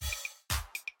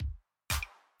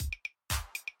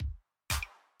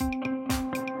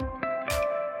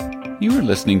You are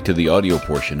listening to the audio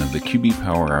portion of the QB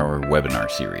Power Hour webinar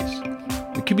series.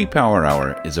 The QB Power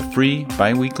Hour is a free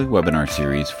bi-weekly webinar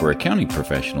series for accounting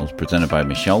professionals presented by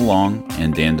Michelle Long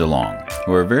and Dan DeLong,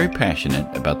 who are very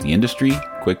passionate about the industry,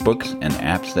 QuickBooks, and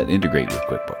apps that integrate with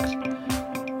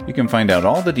QuickBooks. You can find out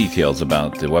all the details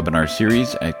about the webinar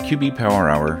series at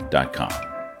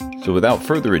qbpowerhour.com. So without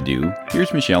further ado,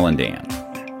 here's Michelle and Dan.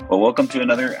 Well, welcome to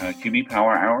another QB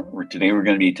Power Hour, where today we're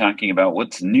going to be talking about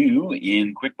what's new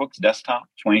in QuickBooks Desktop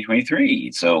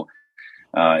 2023. So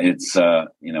there's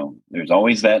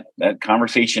always that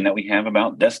conversation that we have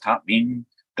about desktop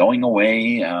going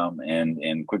away,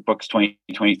 and QuickBooks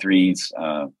 2023's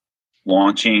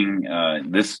launching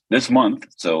this month.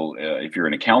 So if you're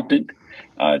an accountant,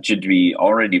 it should be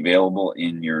already available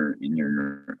in your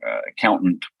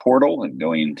accountant portal, and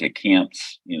going into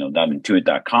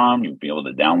camps.intuit.com. You'll be able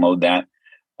to download that.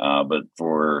 But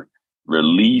for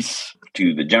release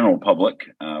to the general public,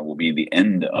 will be the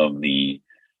end of this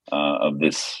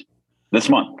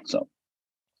month. So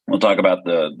we'll talk about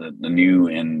the new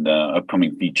and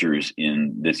upcoming features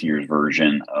in this year's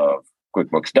version of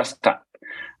QuickBooks Desktop.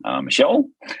 Michelle,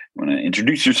 you want to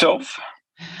introduce yourself?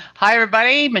 Hi,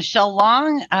 everybody. Michelle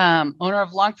Long, owner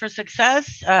of Long for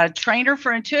Success, trainer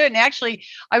for Intuit. And actually,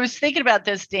 I was thinking about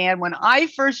this, Dan. When I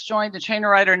first joined the Trainer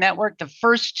Writer Network, the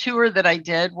first tour that I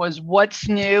did was What's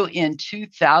New in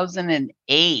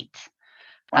 2008.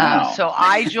 Wow. So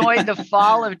I joined the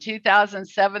fall of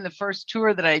 2007. The first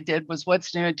tour that I did was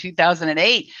What's New in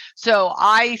 2008. So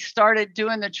I started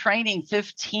doing the training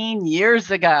 15 years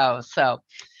ago. So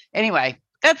anyway,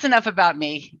 that's enough about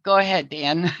me. Go ahead,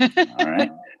 Dan. All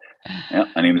right. Yeah,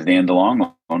 my name is Dan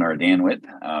DeLong, owner of DanWit.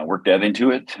 Worked at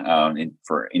Intuit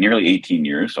for nearly 18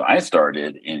 years. So I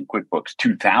started in QuickBooks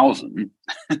 2000.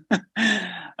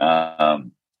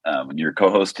 Your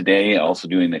co-host today, also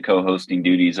doing the co-hosting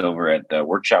duties over at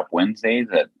Workshop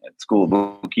Wednesdays at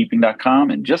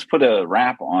schoolofbookkeeping.com, and just put a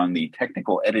wrap on the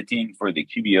technical editing for the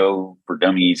QBO for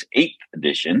Dummies 8th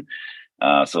edition.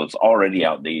 So it's already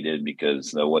outdated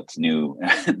because what's new,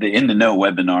 the In the Know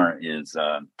webinar is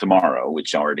tomorrow,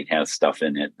 which already has stuff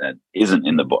in it that isn't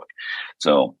in the book.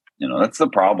 So, that's the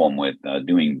problem with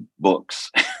doing books,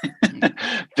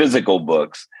 physical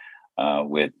books,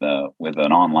 with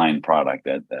an online product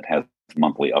that has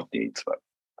monthly updates. But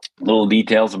little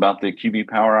details about the QB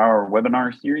Power Hour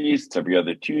webinar series. It's every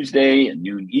other Tuesday at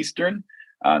noon Eastern,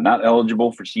 not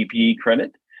eligible for CPE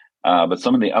credit. But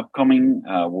some of the upcoming,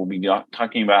 we'll be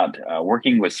talking about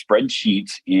working with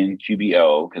spreadsheets in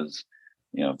QBO, because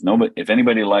if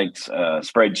anybody likes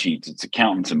spreadsheets, it's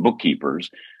accountants and bookkeepers.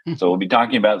 So we'll be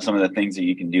talking about some of the things that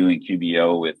you can do in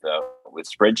QBO with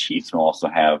spreadsheets. We'll also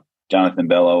have Jonathan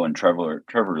Bello and Trevor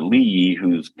Lee,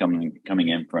 who's coming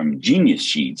in from Genius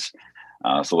Sheets.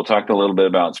 So we'll talk a little bit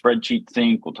about Spreadsheet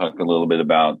Sync. We'll talk a little bit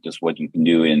about just what you can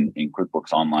do in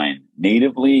QuickBooks Online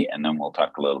natively, and then we'll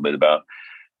talk a little bit about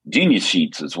Genius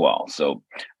Sheets as well. So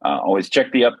always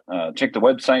check the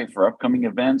website for upcoming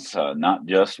events, not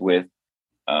just with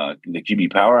the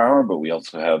QB Power Hour, but we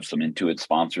also have some Intuit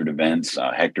sponsored events.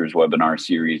 Hector's webinar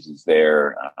series is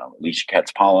there. Alicia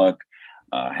Katz-Pollock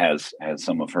has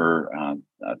some of her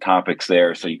topics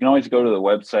there. So you can always go to the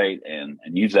website and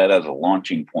use that as a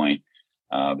launching point,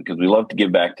 because we love to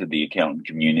give back to the accountant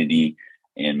community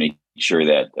and make sure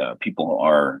that people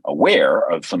are aware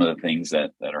of some of the things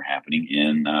that are happening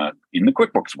in the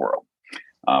QuickBooks world.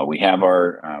 We have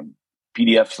our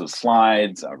PDFs of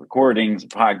slides, recordings,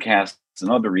 podcasts, and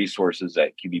other resources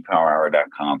at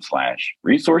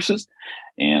qbpowerhour.com/resources.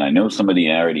 And I know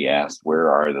somebody already asked, where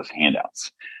are those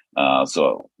handouts?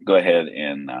 So go ahead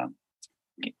and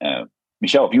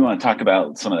Michelle, if you want to talk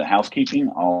about some of the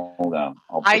housekeeping, I'll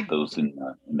put those in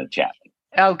the chat.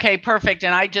 Okay, perfect.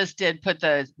 And I just did put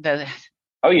the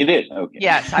Oh, you did? Okay.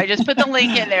 Yes, I just put the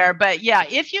link in there. But yeah,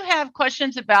 if you have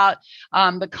questions about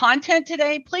the content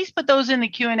today, please put those in the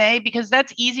Q&A, because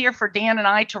that's easier for Dan and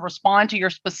I to respond to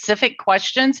your specific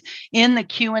questions in the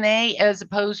Q&A as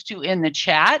opposed to in the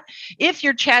chat. If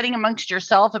you're chatting amongst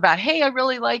yourself about, hey, I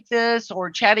really like this,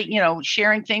 or chatting,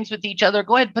 sharing things with each other,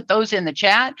 go ahead and put those in the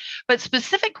chat. But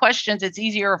specific questions, it's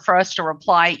easier for us to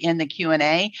reply in the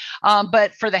Q&A.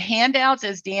 But for the handouts,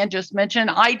 as Dan just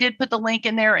mentioned, I did put the link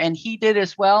in there, and he did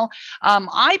as well.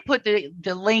 I put the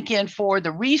link in for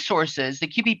the resources, the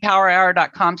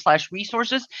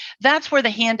qbpowerhour.com/resources. That's where the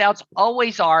handouts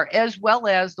always are, as well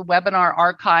as the webinar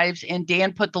archives. And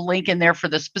Dan put the link in there for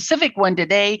the specific one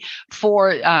today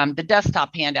for the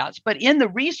desktop handouts. But in the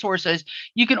resources,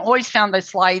 you can always find the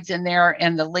slides in there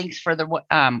and the links for the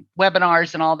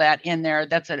webinars and all that in there.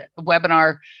 That's a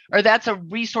webinar, or that's a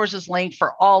resources link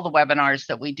for all the webinars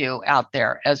that we do out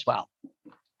there as well.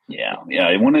 Yeah.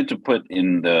 I wanted to put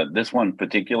in this one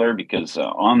particular because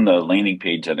on the landing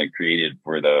page that I created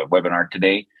for the webinar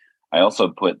today, I also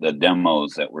put the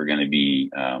demos that we're going to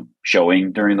be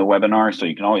showing during the webinar. So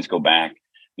you can always go back.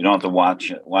 You don't have to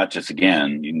watch us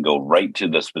again. You can go right to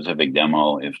the specific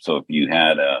demo. If you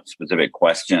had a specific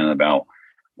question about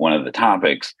one of the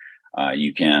topics,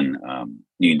 you can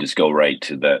just go right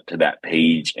to that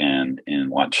page and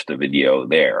watch the video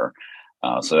there.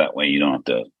 So that way you don't have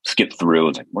to skip through.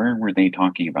 It's like, where were they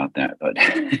talking about that? But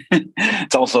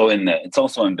it's also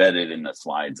embedded in the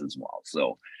slides as well.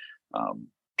 So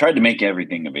tried to make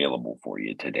everything available for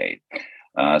you today.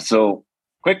 So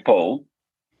quick poll: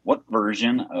 what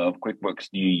version of QuickBooks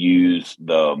do you use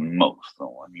the most?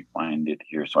 So let me find it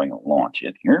here so I can launch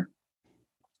it here.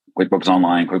 QuickBooks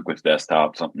Online, QuickBooks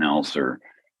Desktop, something else, or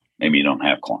maybe you don't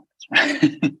have clients.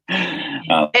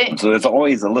 So it's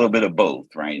always a little bit of both,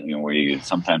 right? Where you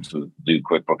sometimes do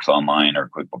QuickBooks Online or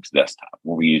QuickBooks Desktop.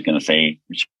 What were you going to say,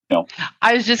 Michelle?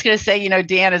 I was just going to say,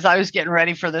 Dan, as I was getting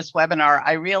ready for this webinar,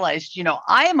 I realized,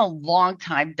 I am a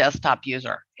longtime desktop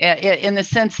user in the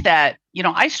sense that,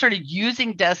 I started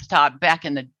using desktop back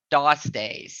in the DOS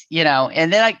days,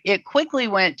 and then it quickly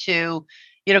went to,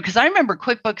 because I remember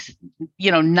QuickBooks,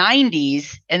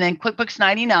 90s and then QuickBooks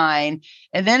 99.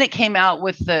 And then it came out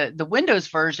with the Windows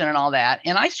version and all that.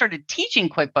 And I started teaching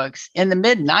QuickBooks in the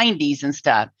mid 90s and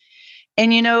stuff.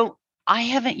 And, I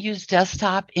haven't used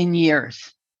desktop in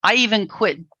years. I even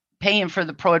quit paying for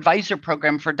the Pro Advisor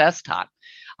program for desktop.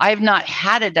 I have not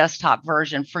had a desktop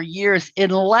version for years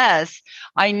unless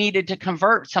I needed to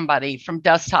convert somebody from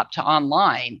desktop to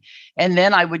online. And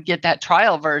then I would get that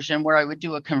trial version where I would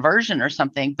do a conversion or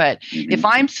something. But if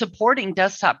I'm supporting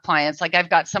desktop clients, like I've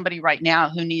got somebody right now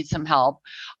who needs some help,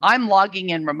 I'm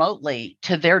logging in remotely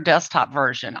to their desktop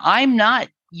version. I'm not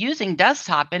using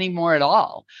desktop anymore at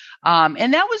all.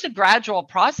 And that was a gradual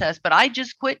process, but I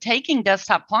just quit taking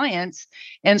desktop clients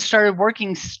and started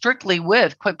working strictly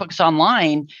with QuickBooks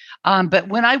Online. But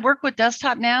when I work with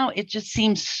desktop now, it just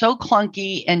seems so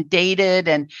clunky and dated.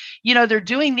 And, they're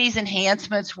doing these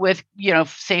enhancements with,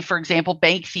 say, for example,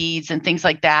 bank feeds and things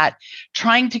like that,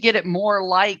 trying to get it more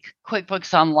like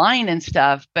QuickBooks Online and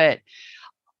stuff. But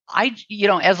I,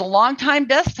 as a longtime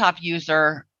desktop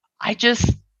user, I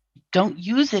just don't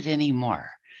use it anymore.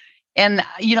 And,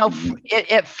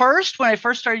 at first, when I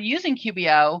first started using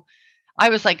QBO, I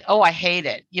was like, oh, I hate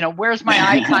it. Where's my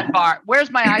icon bar? Where's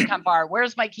my icon bar?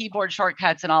 Where's my keyboard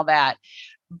shortcuts and all that?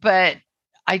 But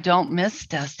I don't miss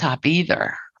desktop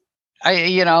either.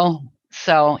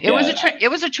 So it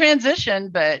was a transition,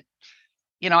 but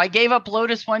I gave up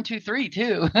Lotus 1, 2, 3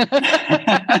 too.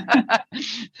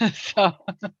 So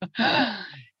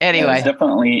anyway,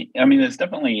 it's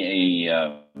definitely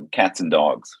a cats and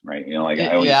dogs, right?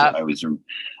 I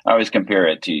always compare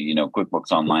it to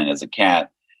QuickBooks Online as a cat,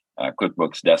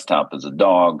 QuickBooks Desktop as a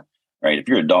dog, right? If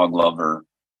you're a dog lover,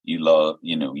 you love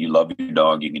your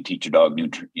dog. You can teach your dog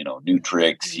new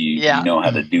tricks. You know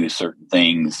how to do certain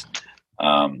things,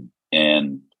 and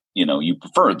you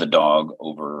prefer the dog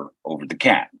over the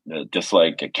cat. Just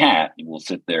like a cat will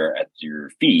sit there at your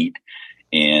feet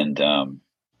and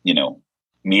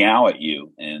meow at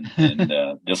you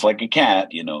and just like a cat,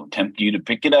 tempt you to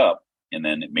pick it up, and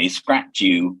then it may scratch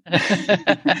you,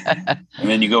 and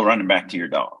then you go running back to your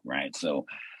dog, right? So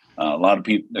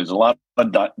there's a lot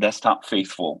of desktop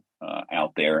faithful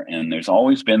out there, and there's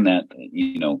always been that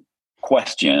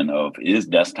question of, is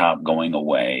desktop going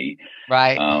away,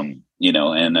 right?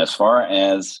 And as far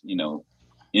as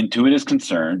Intuit is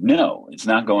concerned, no, it's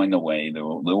not going away. There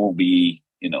will be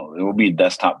a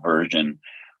desktop version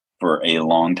for a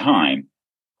long time.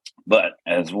 But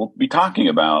as we'll be talking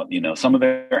about, some of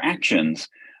their actions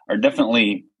are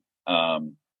definitely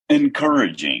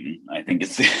encouraging. I think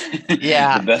it's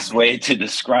the best way to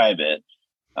describe it.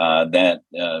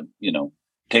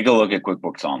 Take a look at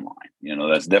QuickBooks Online.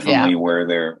 That's definitely where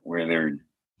they're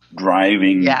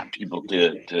driving people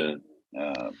to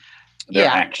their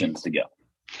actions to go.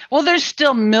 Well, there's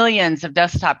still millions of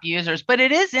desktop users, but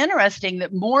it is interesting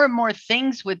that more and more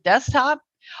things with desktop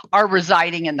are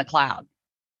residing in the cloud,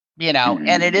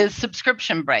 and it is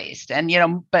subscription based, and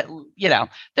but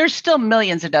there's still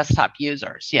millions of desktop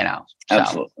users, So.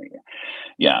 Absolutely,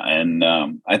 yeah, and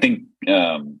I think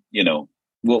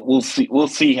we'll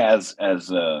see as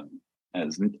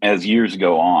years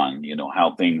go on,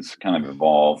 how things kind of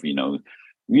evolve. You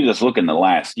just look in the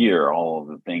last year, all of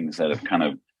the things that have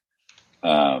kind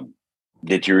of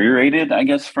deteriorated, I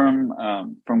guess, from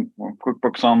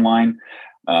QuickBooks Online.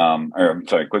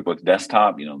 QuickBooks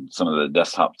Desktop, some of the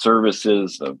desktop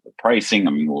services, the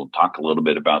pricing. We'll talk a little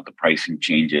bit about the pricing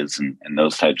changes and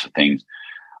those types of things.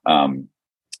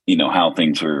 how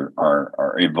things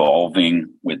are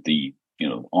evolving with the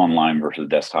online versus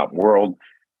desktop world.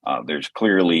 There's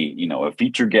clearly a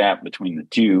feature gap between the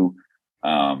two,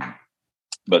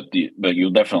 but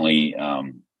you'll definitely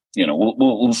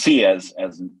we'll see as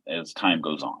time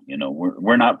goes on.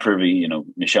 We're not privy.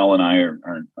 Michelle and I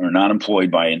are not employed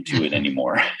by Intuit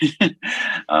anymore,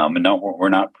 and no, we're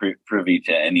not privy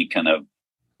to any kind of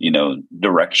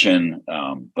direction.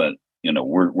 But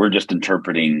we're just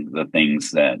interpreting the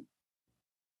things that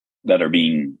are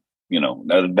being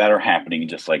that are happening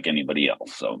just like anybody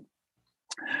else. So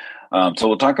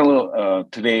we'll talk a little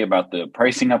today about the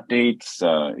pricing updates.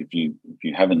 If you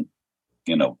haven't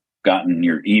gotten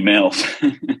your emails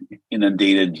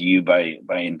inundated to you by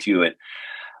Intuit,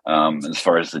 as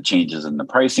far as the changes in the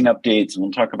pricing updates, and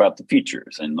we'll talk about the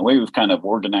features. And the way we've kind of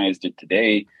organized it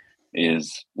today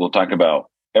is we'll talk about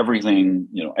everything,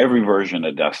 every version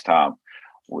of desktop,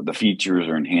 or the features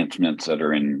or enhancements that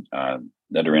are in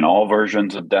all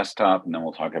versions of desktop, and then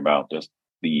we'll talk about just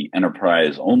the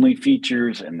enterprise only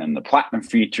features, and then the platinum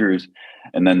features,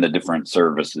 and then the different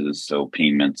services, so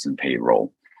payments and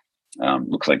payroll.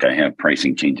 Looks like I have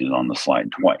pricing changes on the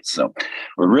slide twice, so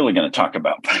we're really going to talk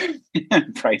about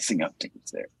pricing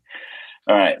updates there.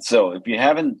 All right, so if you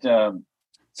haven't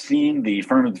seen the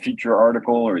Firm of the Future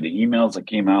article or the emails that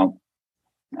came out,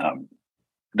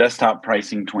 desktop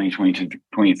pricing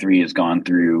 2022-23 has gone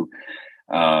through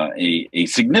a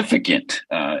significant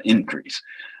increase.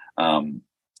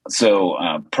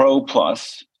 So Pro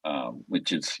Plus,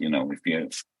 which is if you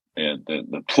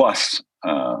the plus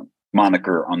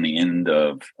moniker on the end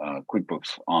of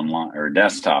QuickBooks Online or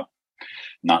Desktop,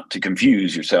 not to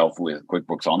confuse yourself with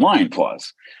QuickBooks Online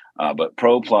Plus, but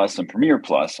Pro Plus and Premier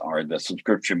Plus are the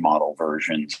subscription model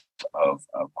versions of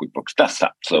QuickBooks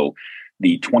Desktop. So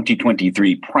the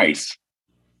 2023 price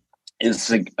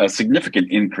is a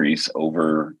significant increase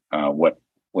over what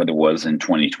it was in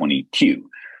 2022.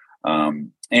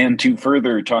 And to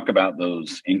further talk about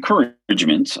those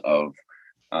encouragements of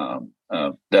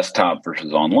desktop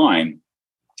versus online,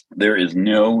 there is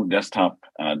no desktop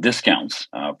discounts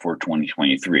for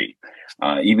 2023,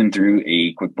 even through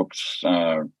a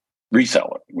QuickBooks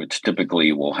reseller, which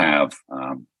typically will have,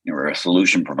 or a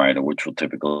solution provider, which will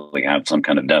typically have some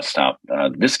kind of desktop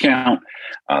discount.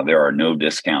 There are no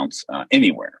discounts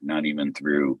anywhere, not even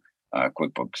through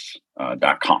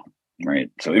QuickBooks.com.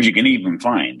 Right. So if you can even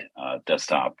find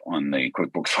desktop on the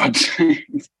QuickBooks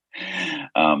website,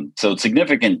 so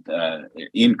significant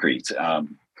increase.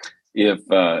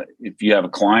 If you have a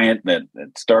client that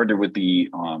started with the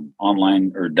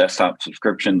online or desktop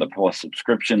subscription, the Plus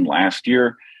subscription last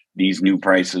year, these new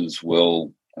prices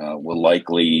will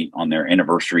likely, on their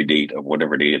anniversary date of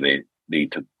whatever date they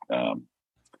took,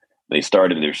 they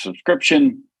started their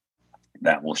subscription,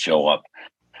 that will show up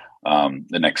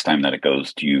the next time that it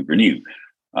goes to renew.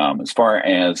 As far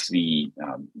as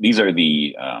these are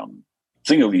the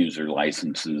single user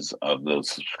licenses of those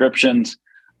subscriptions,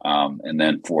 and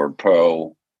then for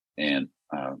Pro and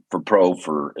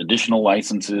for additional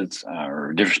licenses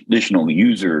or additional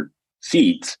user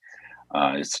seats,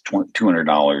 it's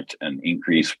 $200 an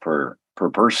increase per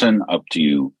person, up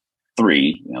to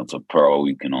 3. So Pro,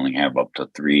 you can only have up to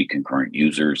 3 concurrent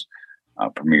users.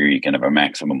 Premier, you can have a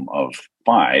maximum of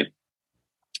 5.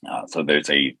 So there's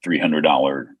a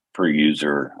 $300 per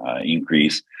user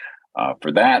increase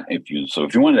for that. If you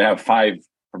wanted to have 5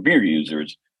 Premier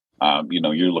users,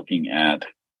 you're looking at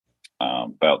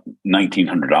about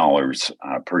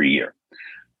 $1,900 per year.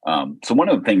 So one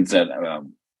of the things that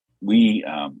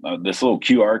this little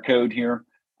QR code here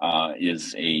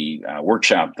is a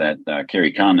workshop that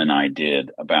Carrie Kahn and I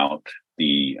did about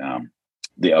the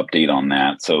update on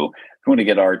that. So if you want to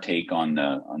get our take on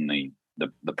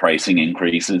the pricing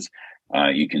increases,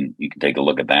 you can take a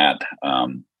look at that.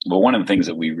 But one of the things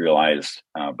that we realized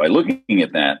by looking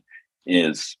at that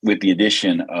is, with the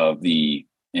addition of the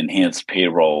enhanced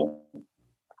payroll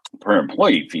per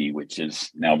employee fee, which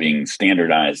is now being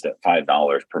standardized at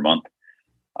 $5 per month,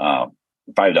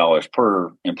 $5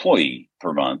 per employee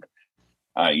per month.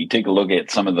 You take a look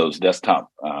at some of those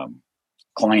desktop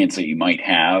clients that you might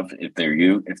have if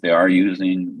they are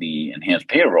using the enhanced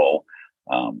payroll.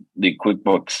 The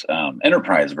QuickBooks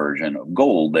Enterprise version of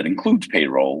Gold that includes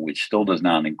payroll, which still does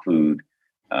not include,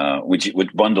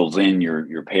 which bundles in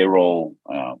your payroll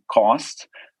costs,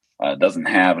 doesn't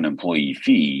have an employee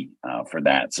fee for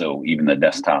that. So even the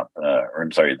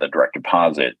the direct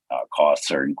deposit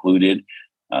costs are included.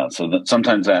 So that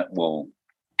sometimes that will,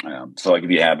 so like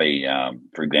if you have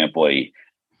for example,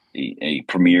 a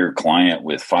Premier client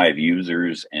with 5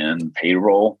 users and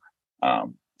payroll,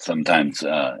 sometimes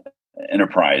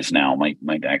Enterprise now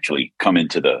might actually come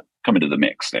into the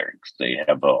mix there, because they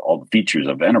have all the features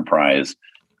of Enterprise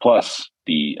plus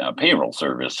the payroll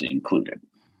service included.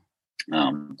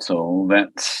 So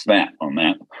that's that on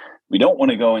that. We don't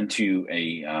want to go into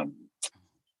a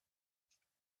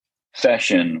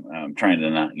session. I'm trying to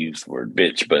not use the word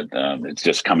bitch, but it's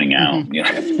just coming out,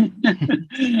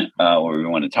 where we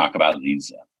want to talk about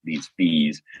these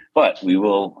fees. But we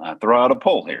will throw out a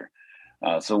poll here.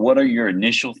 So what are your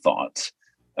initial thoughts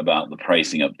about the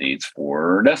pricing updates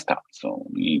for desktop? So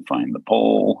let me find the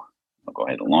poll. I'll go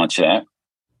ahead and launch that.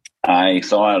 I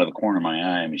saw out of the corner of my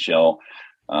eye, Michelle,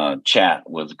 chat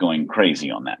was going crazy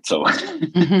on that. So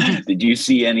did you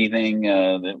see anything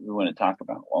that we want to talk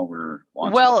about while we're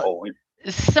launching the poll?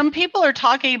 Some people are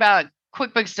talking about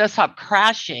QuickBooks Desktop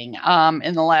crashing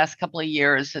in the last couple of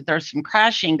years, that there's some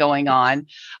crashing going on.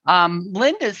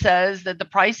 Linda says that the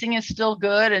pricing is still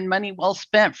good and money well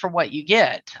spent for what you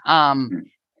get.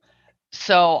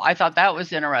 So I thought that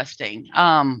was interesting.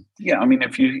 Yeah, I mean,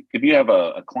 if you have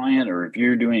a client, or if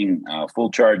you're doing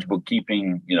full charge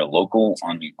bookkeeping, local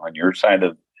on your side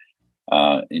of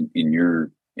in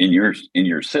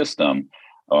your system,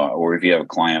 or if you have a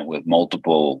client with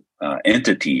multiple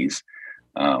entities,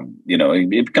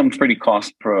 it becomes pretty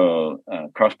cost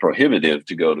prohibitive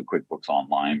to go to QuickBooks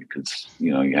Online, because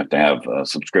you have to have a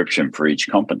subscription for each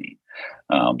company.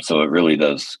 So it really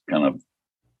does kind of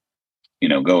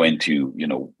go into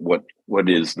what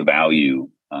is the value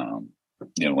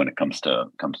when it comes to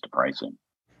pricing.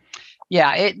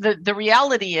 Yeah, the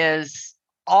reality is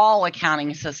all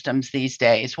accounting systems these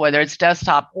days, whether it's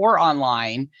desktop or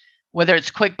online, whether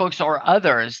it's QuickBooks or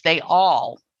others, they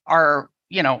all are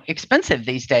expensive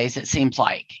these days. It seems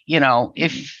like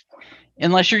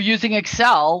unless you're using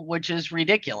Excel, which is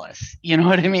ridiculous, you know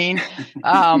what I mean?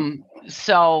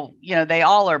 So they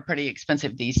all are pretty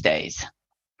expensive these days.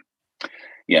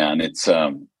 Yeah, and it's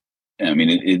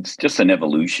it's just an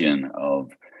evolution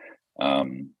of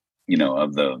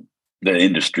of the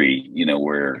industry,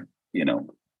 where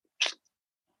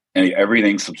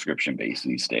everything's subscription based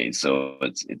these days. So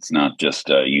it's not just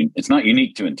it's not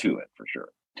unique to Intuit for sure.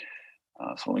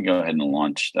 So let me go ahead and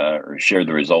launch or share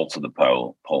the results of the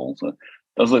polls. It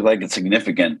does look like a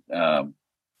significant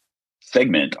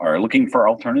segment are looking for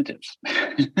alternatives.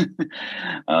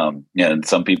 And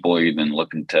some people are even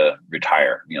looking to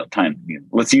retire.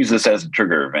 Let's use this as a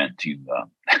trigger event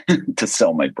to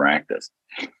sell my practice.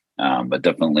 But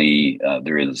definitely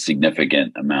there is a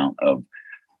significant amount of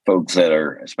folks that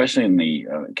are, especially in the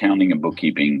accounting and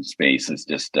bookkeeping space, is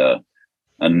just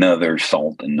another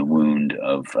salt in the wound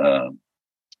of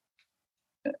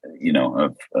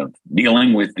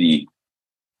dealing with the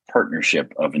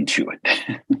partnership of Intuit.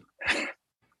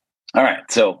 All right,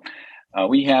 so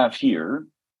we have here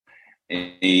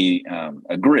a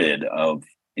grid of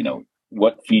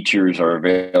what features are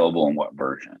available in what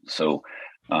version. So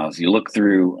as you look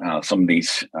through some of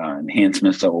these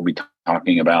enhancements that we'll be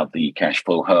talking about, the cash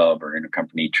flow hub or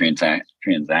intercompany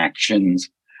transactions,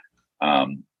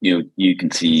 you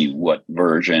can see what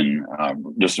version,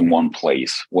 just in one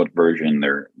place, what version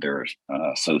they're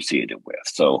associated with.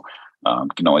 So you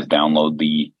can always download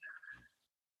the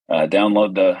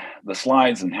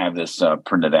slides and have this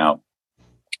printed out,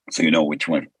 so you know which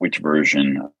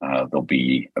version they'll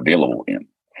be available in.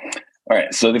 All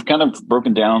right, so they've kind of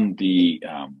broken down the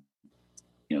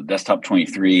Desktop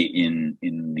 23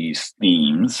 in these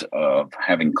themes of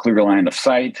having clear line of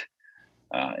sight,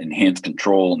 enhanced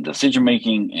control and decision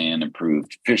making, and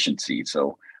improved efficiency.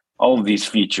 So all of these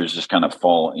features just kind of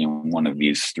fall in one of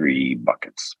these three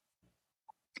buckets.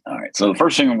 All right, so the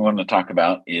first thing I'm going to talk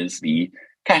about is the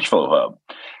Cash Flow Hub.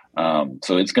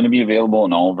 So it's going to be available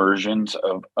in all versions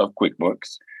of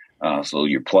QuickBooks. So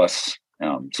your Plus,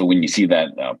 so when you see that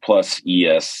Plus,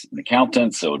 ES, and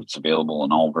Accountant, so it's available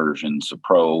in all versions. So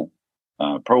Pro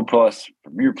Plus,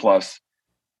 Premier Plus,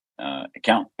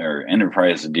 Account or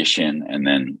Enterprise Edition, and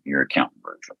then your Accountant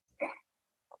version.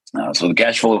 So the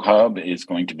Cash Flow Hub is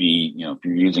going to be, if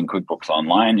you're using QuickBooks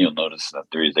Online, you'll notice that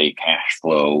there is a cash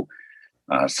flow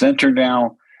center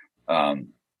now.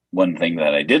 One thing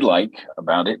that I did like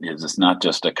about it is it's not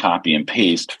just a copy and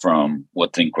paste from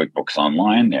what's in QuickBooks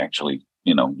Online. They actually,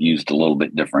 used a little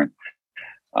bit different,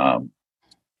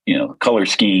 color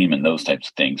scheme and those types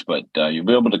of things. But you'll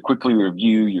be able to quickly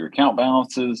review your account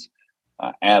balances,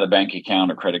 add a bank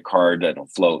account or credit card that'll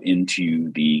flow into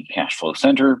the cash flow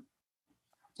center,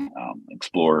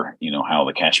 explore, how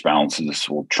the cash balances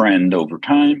will trend over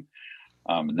time.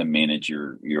 And then manage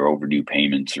your overdue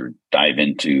payments or dive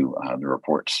into the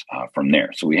reports from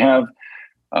there. So we have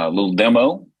a little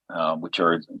demo, which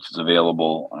is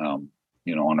available, on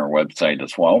our website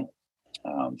as well.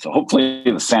 So hopefully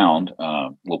the sound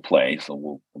will play. So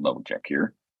we'll double check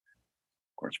here.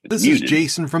 Of course, this is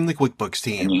Jason from the QuickBooks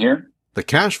team. Can you hear? The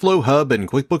Cash Flow Hub in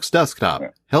QuickBooks Desktop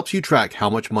helps you track how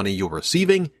much money you're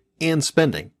receiving and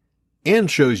spending, and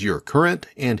shows your current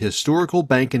and historical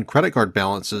bank and credit card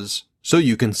balances so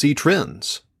you can see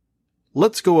trends.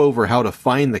 Let's go over how to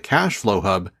find the Cash Flow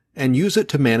Hub and use it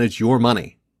to manage your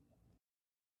money.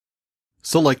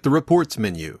 Select the Reports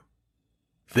menu,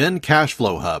 then Cash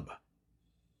Flow Hub.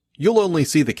 You'll only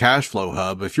see the Cash Flow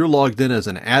Hub if you're logged in as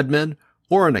an admin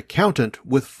or an accountant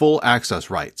with full access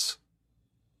rights.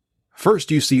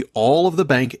 First, you see all of the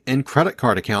bank and credit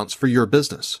card accounts for your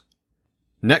business.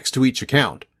 Next to each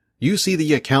account, you see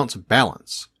the account's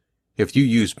balance. If you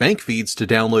use bank feeds to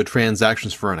download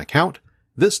transactions for an account,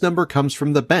 this number comes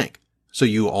from the bank, so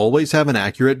you always have an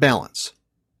accurate balance.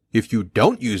 If you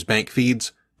don't use bank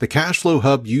feeds, the Cash Flow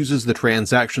Hub uses the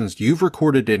transactions you've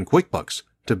recorded in QuickBooks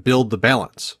to build the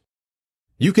balance.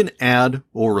 You can add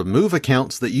or remove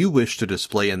accounts that you wish to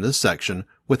display in this section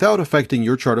without affecting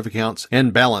your chart of accounts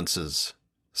and balances.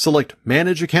 Select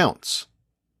Manage Accounts.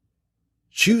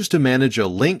 Choose to manage a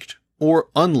linked or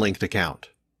unlinked account,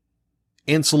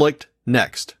 and select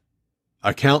Next.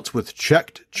 Accounts with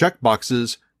checked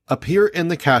checkboxes appear in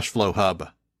the Cash Flow Hub.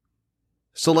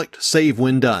 Select Save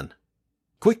when done.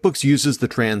 QuickBooks uses the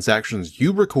transactions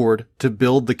you record to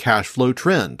build the cash flow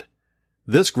trend.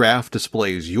 This graph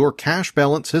displays your cash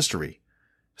balance history.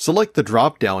 Select the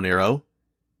drop-down arrow,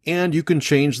 and you can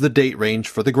change the date range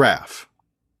for the graph.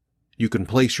 You can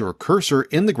place your cursor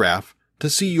in the graph to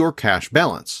see your cash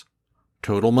balance,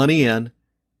 total money in,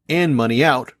 and money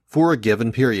out for a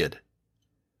given period.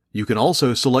 You can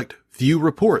also select View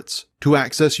Reports to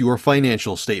access your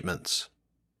financial statements.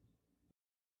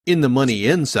 In the Money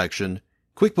In section,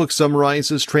 QuickBooks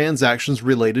summarizes transactions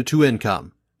related to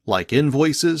income, like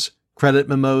invoices, credit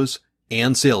memos,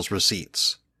 and sales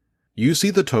receipts. You see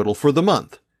the total for the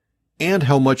month, and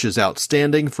how much is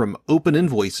outstanding from open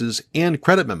invoices and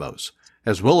credit memos,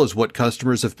 as well as what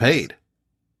customers have paid.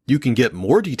 You can get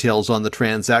more details on the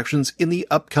transactions in the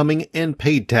Upcoming and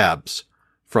Paid tabs.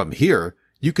 From here,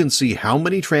 you can see how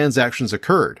many transactions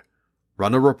occurred,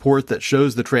 run a report that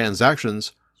shows the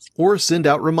transactions, or send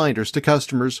out reminders to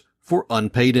customers for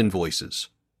unpaid invoices.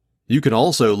 You can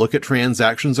also look at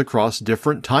transactions across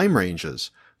different time ranges,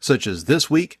 such as this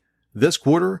week, this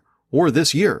quarter, or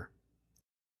this year.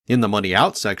 In the Money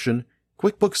Out section,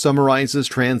 QuickBooks summarizes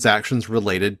transactions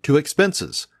related to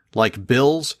expenses, like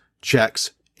bills,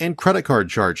 checks, and credit card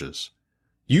charges.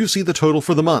 You see the total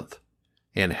for the month,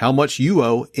 and how much you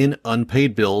owe in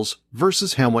unpaid bills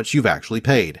versus how much you've actually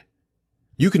paid.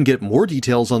 You can get more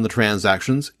details on the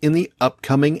transactions in the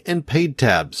Upcoming and Paid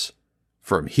tabs.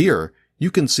 From here,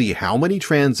 you can see how many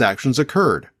transactions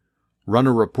occurred, run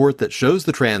a report that shows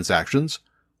the transactions,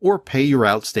 or pay your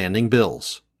outstanding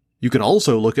bills. You can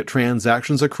also look at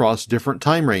transactions across different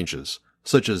time ranges,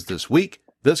 such as this week,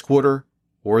 this quarter,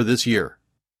 or this year.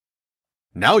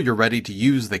 Now you're ready to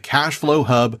use the Cash Flow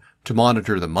Hub to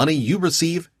monitor the money you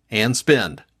receive and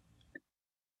spend.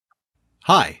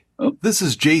 Hi, this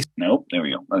is Jason. Nope, there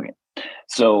we go. Okay.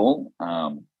 So,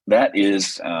 that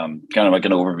is kind of like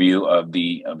an overview of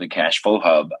the Cash Flow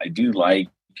Hub. I do like,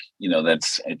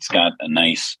 it's got a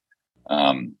nice,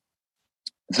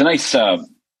 it's a nice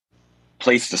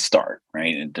place to start,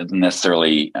 right? It doesn't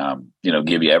necessarily,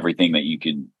 give you everything that you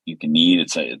can need.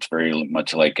 It's very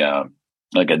much like a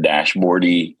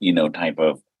dashboardy, type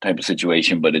of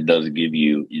situation, but it does give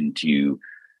you into,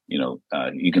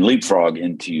 you can leapfrog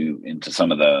into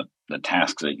some of the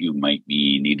tasks that you might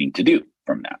be needing to do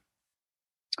from that.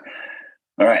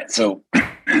 All right, so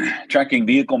tracking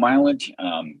vehicle mileage.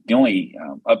 The only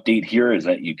update here is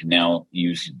that you can now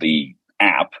use the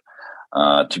app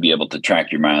to be able to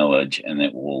track your mileage, and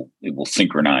it will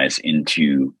synchronize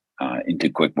into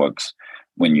QuickBooks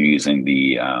when you're using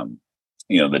the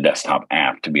the desktop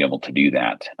app to be able to do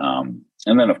that.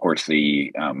 And then, of course,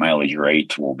 the mileage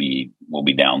rate will be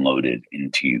downloaded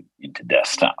into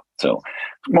desktop. So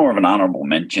it's more of an honorable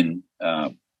mention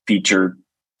feature.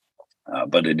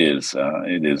 But it is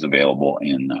available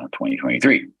in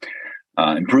 2023.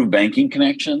 Improved banking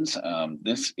connections.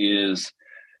 This is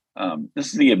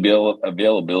the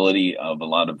availability of a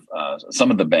lot of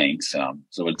some of the banks.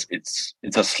 So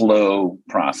it's a slow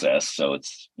process. So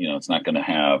it's not going to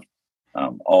have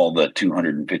all the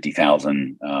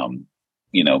 250,000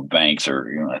 banks,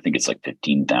 or I think it's like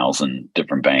 15,000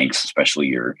 different banks, especially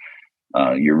your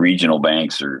regional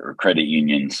banks or credit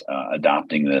unions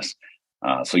adopting this.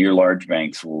 So your large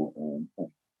banks will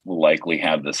likely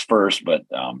have this first, but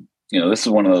this is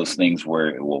one of those things where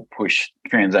it will push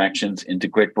transactions into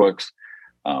QuickBooks.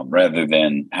 rather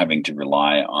than having to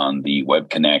rely on the Web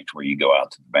Connect where you go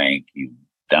out to the bank, you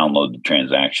download the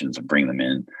transactions and bring them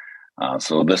in.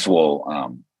 So this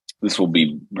will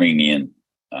be bringing in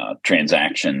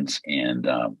transactions and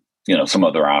some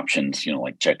other options,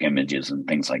 like check images and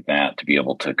things like that, to be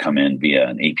able to come in via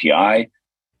an API,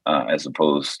 as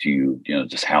opposed to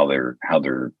just how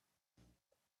they're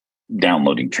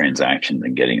downloading transactions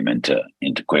and getting them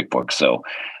into QuickBooks. So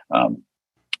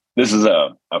this is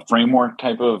a framework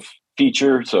type of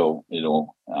feature, so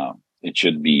it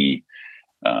should be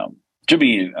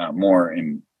more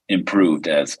improved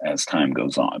as time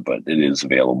goes on, but it is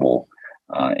available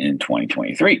in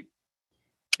 2023.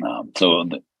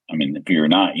 If you're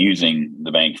not using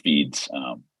the bank feeds,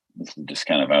 this is just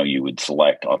kind of how you would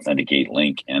select authenticate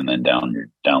link and then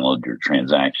download your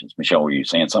transactions. Michelle, were you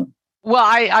saying something? Well,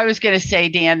 I was going to say,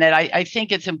 Dan, that I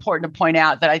think it's important to point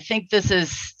out that I think this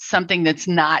is something that's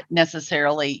not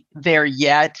necessarily there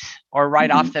yet or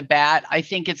right off the bat. I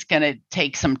think it's going to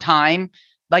take some time.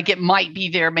 Like it might be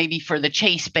there maybe for the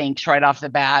Chase banks right off the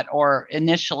bat or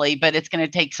initially, but it's going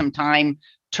to take some time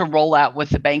to roll out with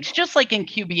the banks. Just like in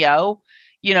QBO,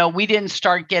 we didn't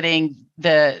start getting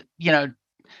the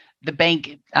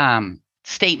bank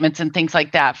statements and things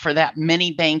like that for that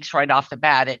many banks right off the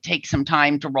bat. It takes some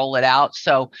time to roll it out.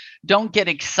 So don't get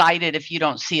excited if you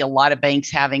don't see a lot of banks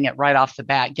having it right off the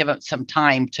bat. Give it some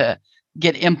time to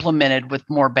get implemented with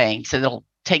more banks. It'll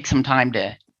take some time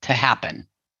to happen.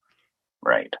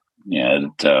 Right. Yeah.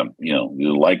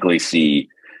 You'll likely see,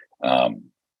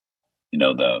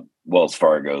 the Wells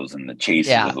Fargos and the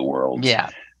Chases of the world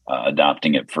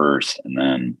adopting it first, and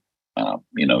then,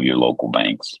 your local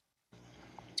banks.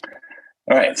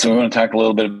 All right, so we're going to talk a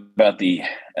little bit about the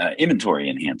inventory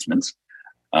enhancements.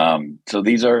 So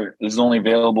this is only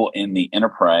available in the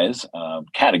enterprise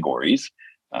categories,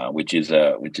 which is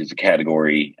a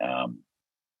category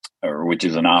or which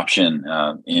is an option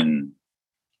in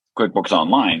QuickBooks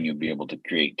Online. You'll be able to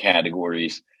create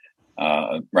categories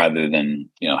rather than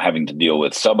having to deal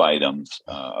with sub items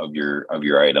of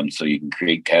your items. So you can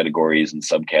create categories and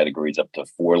subcategories up to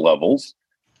 4 levels.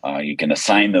 You can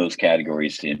assign those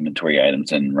categories to inventory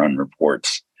items and run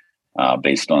reports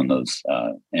based on those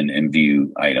and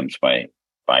view items by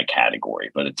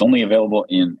category. But it's only available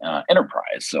in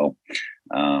enterprise. So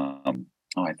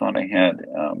I thought I had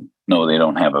no, they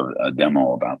don't have a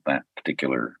demo about that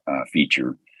particular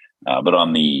feature. But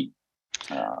on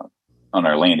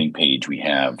our landing page, we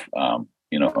have a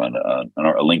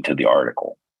link to the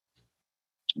article.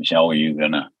 Michelle, were you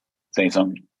gonna say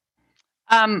something?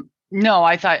 No,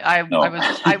 I thought I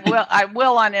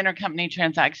will on intercompany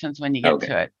transactions when you get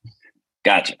to it.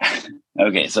 Gotcha.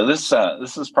 Okay, so this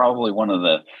is probably one of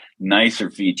the nicer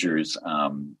features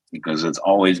because it's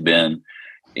always been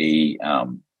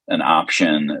an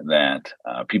option that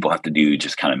people have to do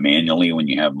just kind of manually when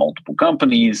you have multiple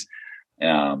companies,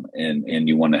 and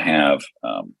you want to have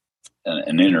an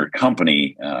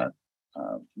intercompany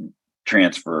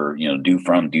transfer, due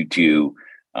from, due to.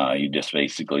 You just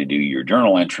basically do your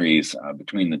journal entries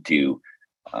between the two.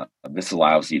 This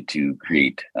allows you to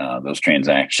create those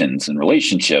transactions and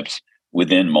relationships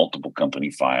within multiple company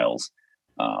files,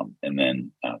 and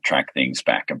then track things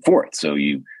back and forth. So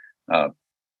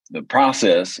the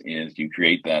process is you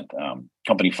create that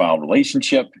company file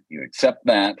relationship, you accept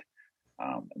that,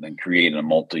 and then create a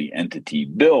multi-entity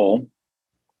bill,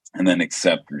 and then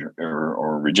accept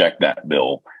or reject that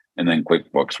bill. And then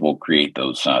QuickBooks will create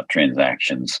those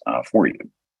transactions for you.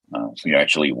 So you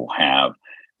actually will have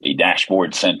a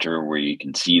dashboard center where you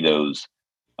can see those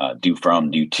due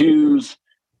from, due tos,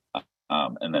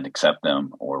 and then accept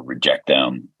them or reject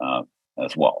them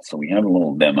as well. So we have a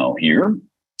little demo here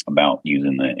about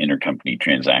using the intercompany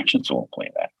transaction. So we'll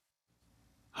play that.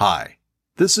 Hi,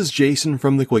 this is Jason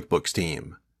from the QuickBooks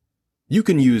team. You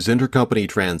can use intercompany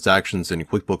transactions in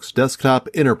QuickBooks Desktop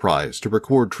Enterprise to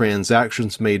record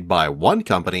transactions made by one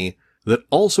company that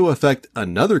also affect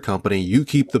another company you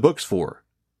keep the books for.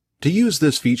 To use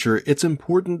this feature, it's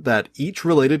important that each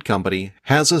related company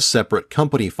has a separate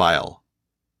company file.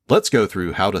 Let's go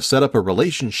through how to set up a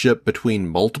relationship between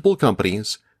multiple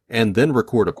companies and then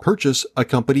record a purchase a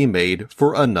company made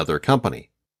for another company.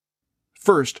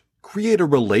 First, create a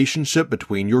relationship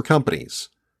between your companies.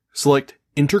 Select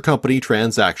Intercompany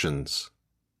Transactions.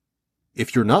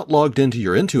 If you're not logged into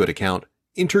your Intuit account,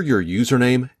 enter your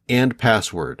username and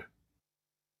password.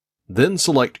 Then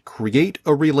select Create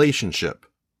a Relationship.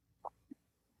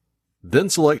 Then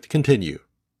select Continue.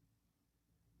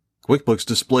 QuickBooks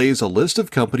displays a list of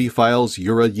company files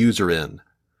you're a user in.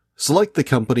 Select the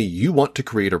company you want to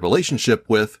create a relationship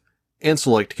with and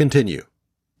select Continue.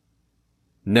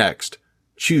 Next,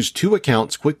 choose two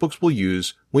accounts QuickBooks will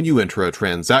use when you enter a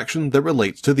transaction that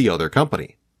relates to the other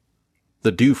company.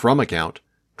 The Due From account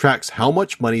tracks how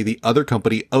much money the other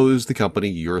company owes the company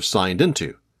you're signed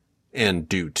into, and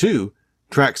Due To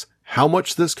tracks how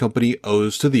much this company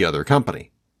owes to the other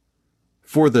company.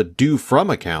 For the Due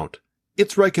From account,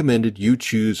 it's recommended you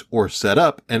choose or set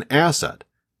up an asset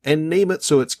and name it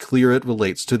so it's clear it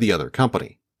relates to the other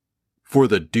company. For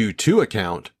the Due To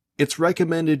account, it's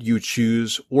recommended you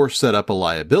choose or set up a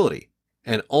liability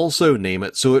and also name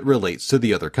it so it relates to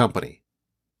the other company.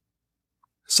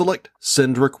 Select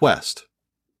Send Request,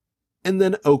 and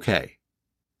then OK.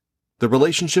 The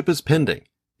relationship is pending,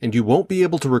 and you won't be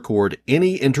able to record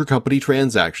any intercompany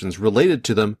transactions related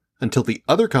to them until the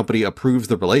other company approves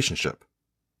the relationship.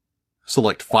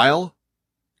 Select File,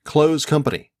 Close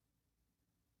Company.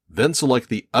 Then select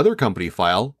the other company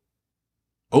file,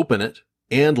 open it,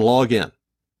 and log in.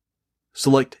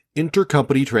 Select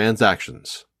Intercompany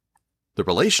Transactions. The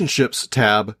Relationships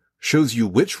tab shows you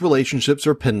which relationships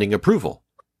are pending approval,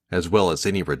 as well as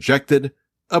any rejected,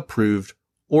 approved,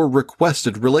 or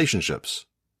requested relationships.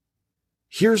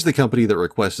 Here's the company that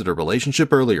requested a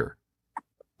relationship earlier.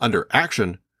 Under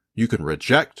Action, you can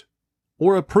reject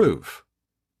or approve.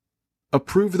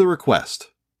 Approve the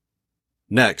request.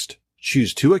 Next,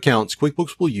 choose two accounts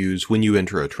QuickBooks will use when you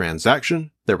enter a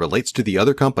transaction that relates to the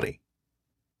other company.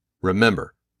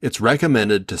 Remember, it's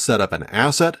recommended to set up an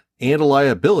asset and a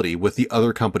liability with the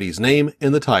other company's name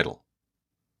in the title.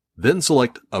 Then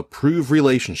select Approve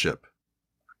Relationship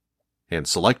and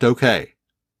select OK.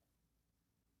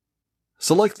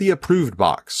 Select the Approved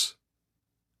box.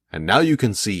 And now you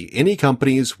can see any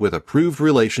companies with approved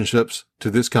relationships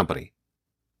to this company.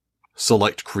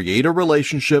 Select Create a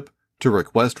Relationship to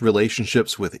request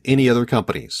relationships with any other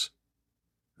companies.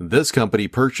 This company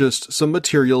purchased some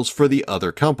materials for the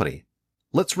other company.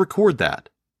 Let's record that.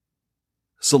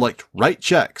 Select Write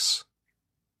Checks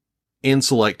and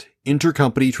select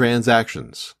Intercompany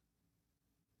Transactions.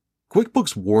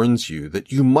 QuickBooks warns you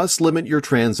that you must limit your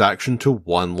transaction to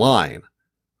one line.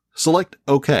 Select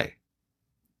OK.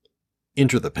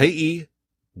 Enter the payee,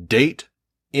 date,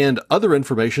 and other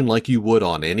information like you would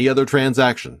on any other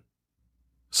transaction.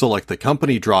 Select the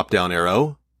company drop-down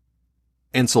arrow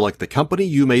and select the company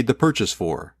you made the purchase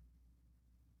for.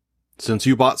 Since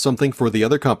you bought something for the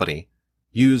other company,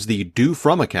 use the Due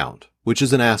From account, which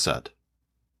is an asset.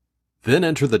 Then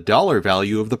enter the dollar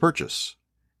value of the purchase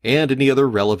and any other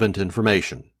relevant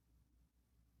information.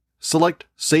 Select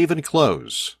Save and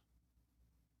Close.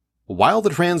 While the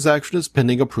transaction is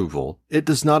pending approval, it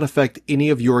does not affect any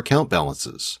of your account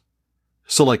balances.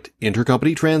 Select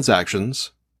Intercompany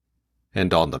Transactions,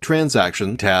 and on the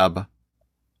Transaction tab,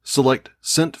 select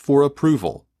Sent for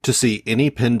Approval to see any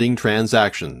pending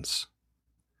transactions.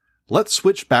 Let's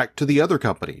switch back to the other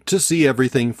company to see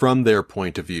everything from their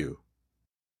point of view.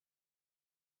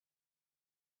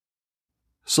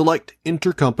 Select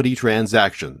Intercompany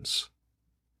Transactions.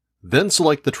 Then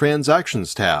select the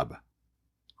Transactions tab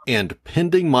and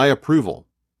Pending My Approval.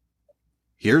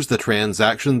 Here's the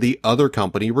transaction the other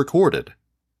company recorded.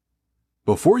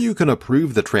 Before you can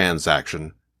approve the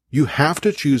transaction, you have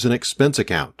to choose an expense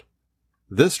account.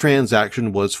 This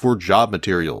transaction was for job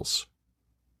materials.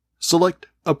 Select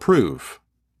Approve.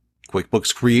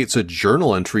 QuickBooks creates a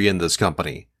journal entry in this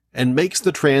company and makes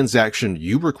the transaction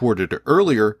you recorded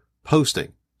earlier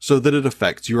posting so that it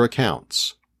affects your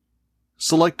accounts.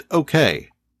 Select OK.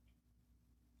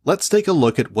 Let's take a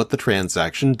look at what the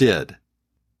transaction did.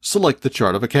 Select the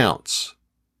chart of accounts.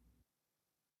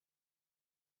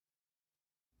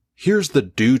 Here's the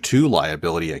Due To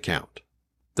liability account.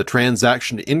 The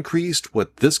transaction increased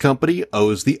what this company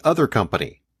owes the other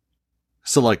company.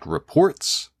 Select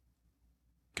Reports,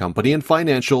 Company and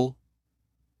Financial,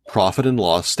 Profit and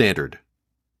Loss Standard.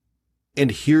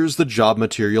 And here's the job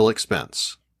material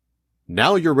expense.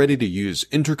 Now you're ready to use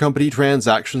intercompany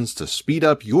transactions to speed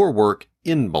up your work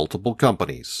in multiple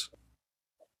companies.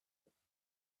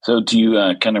 So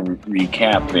to kind of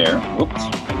recap there, whoops,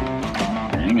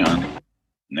 hang on.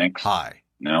 Next. Hi.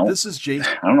 No. This is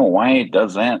Jason. I don't know why it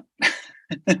does that.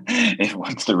 It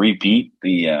wants to repeat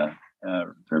the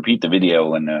video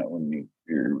when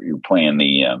you're playing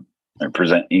the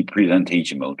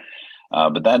presentation mode.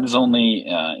 But that is only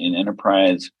in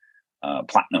Enterprise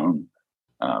Platinum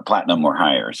or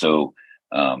higher. So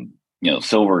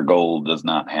Silver or Gold does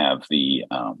not have the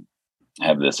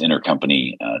have this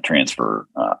intercompany transfer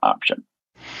option.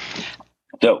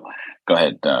 So go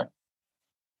ahead.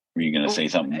 Were you going to say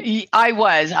something? I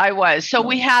was. So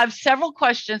we have several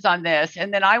questions on this,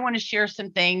 and then I want to share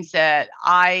some things that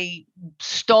I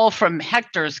stole from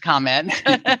Hector's comment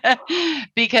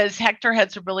because Hector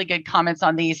had some really good comments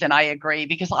on these, and I agree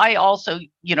because I also,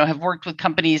 have worked with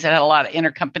companies that had a lot of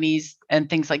intercompanies and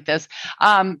things like this.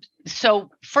 So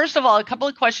first of all, a couple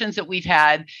of questions that we've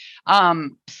had.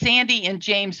 Sandy and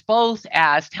James both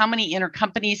asked, how many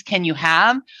intercompanies can you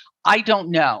have? I don't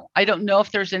know. I don't know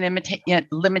if there's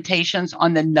limitations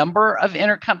on the number of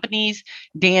intercompanies.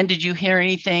 Dan, did you hear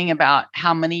anything about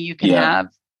how many you can have?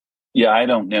 Yeah, I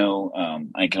don't know.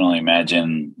 I can only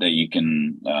imagine that you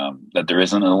can that there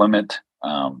isn't a limit.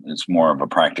 It's more of a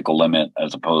practical limit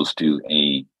as opposed to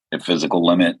a physical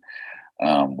limit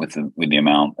with the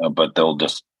amount. But they'll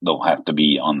have to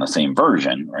be on the same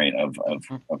version, right, of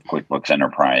QuickBooks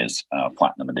Enterprise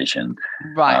Platinum Edition,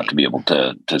 right, to be able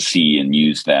to see and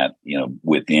use that,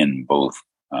 within both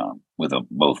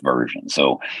both versions.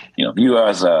 So, if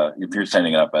you're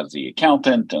setting it up as the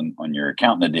accountant on your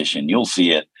accountant edition, you'll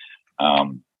see it.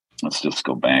 Let's just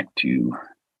go back to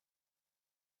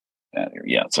that here.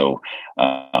 Yeah. So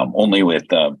only with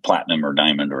Platinum or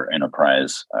Diamond or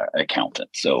Enterprise accountant.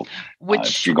 So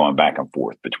if you're going back and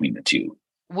forth between the two.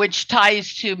 Which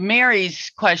ties to Mary's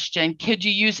question. Could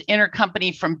you use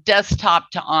intercompany from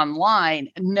desktop to online?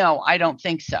 No, I don't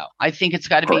think so. I think it's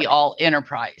got to be all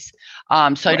enterprise.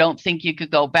 So I don't think you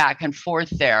could go back and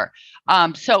forth there.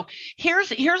 So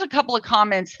here's a couple of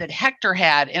comments that Hector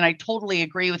had, and I totally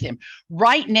agree with him.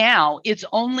 Right now, it's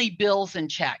only bills and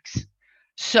checks.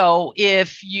 So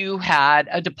if you had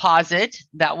a deposit,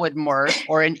 that wouldn't work,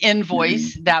 or an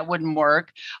invoice, that wouldn't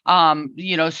work.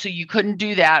 So you couldn't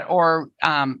do that, or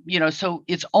so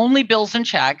it's only bills and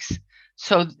checks.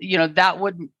 So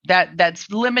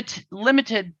that's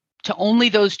limited to only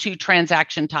those two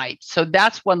transaction types. So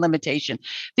that's one limitation.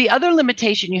 The other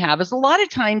limitation you have is a lot of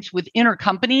times with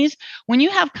intercompanies, when you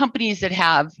have companies that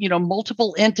have,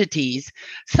 multiple entities,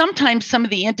 sometimes some of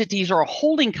the entities are a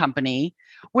holding company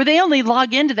where they only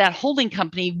log into that holding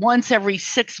company once every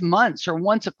 6 months or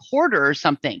once a quarter or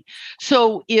something.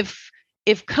 So if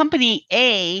company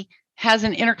A has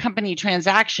an intercompany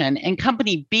transaction and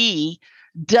company B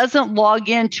doesn't log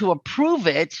in to approve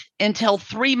it until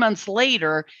 3 months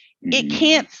later, it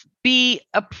can't be,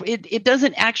 it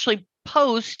doesn't actually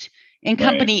post in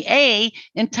company A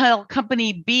until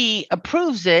company B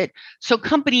approves it. So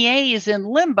company A is in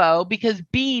limbo because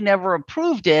B never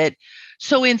approved it.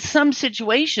 So in some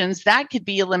situations, that could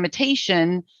be a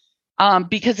limitation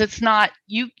because it's not,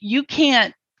 you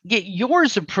can't get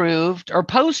yours approved or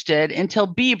posted until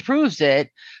B approves it.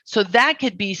 So that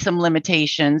could be some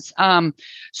limitations.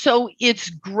 So it's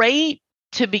great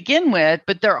to begin with,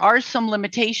 but there are some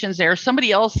limitations there.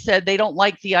 Somebody else said they don't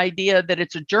like the idea that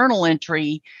it's a journal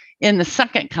entry in the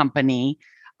second company.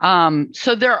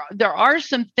 So there are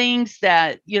some things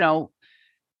that,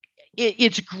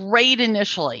 it's great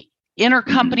initially.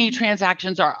 Intercompany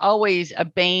transactions are always a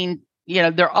bane,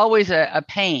 they're always a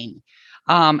pain.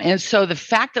 And so the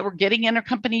fact that we're getting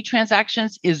intercompany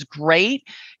transactions is great.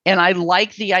 And I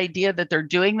like the idea that they're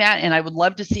doing that. And I would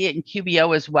love to see it in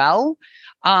QBO as well.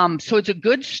 So it's a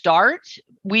good start.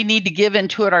 We need to give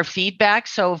Intuit our feedback.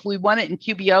 So if we want it in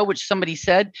QBO, which somebody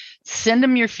said, send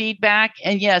them your feedback.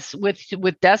 And yes,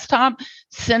 with desktop,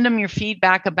 send them your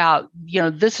feedback about,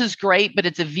 this is great, but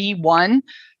it's a V1.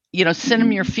 Send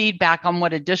them your feedback on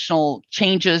what additional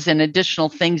changes and additional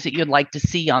things that you'd like to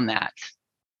see on that.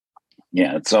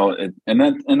 Yeah. So, and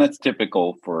that's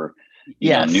typical for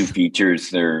new features.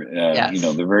 They're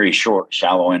they're very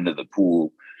shallow end of the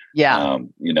pool. Yeah.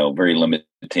 Very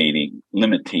limiting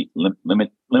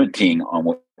on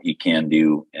what you can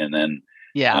do, and then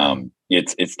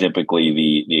it's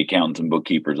typically the accountants and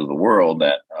bookkeepers of the world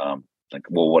that like,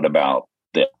 well, what about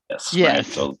this? Yes. Right?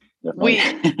 So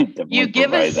you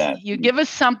give us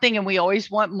something and we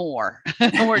always want more.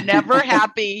 We're never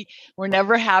happy.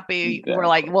 Exactly. We're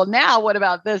like, well, now what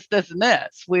about this, and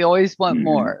this? We always want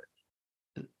more.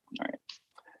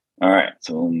 All right.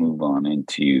 So we'll move on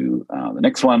into the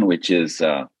next one, which is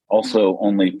also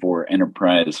only for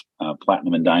Enterprise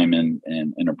Platinum and Diamond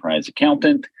and Enterprise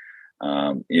Accountant,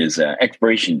 is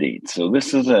expiration date. So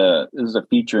this is a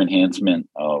feature enhancement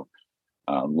of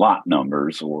lot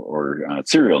numbers or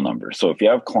serial numbers. So if you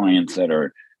have clients that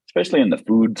are, especially in the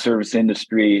food service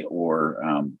industry, or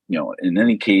in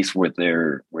any case where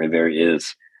there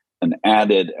is an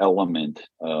added element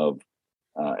of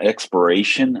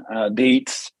expiration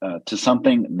dates to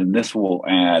something, then this will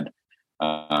add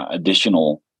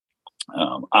additional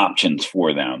options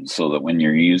for them, so that when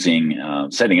you're using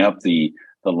setting up the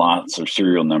lots or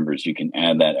serial numbers, you can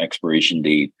add that expiration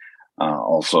date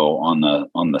also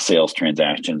on the sales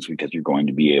transactions, because you're going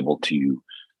to be able to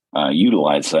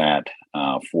utilize that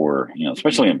for,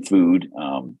 especially in food.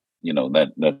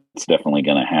 That's definitely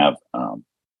going to have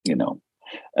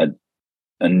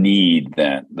a need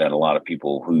that a lot of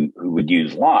people who would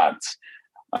use lots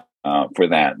for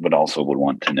that, but also would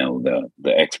want to know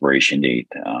the expiration date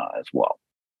as well.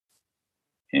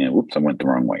 And whoops, I went the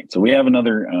wrong way. So we have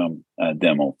another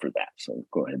demo for that. So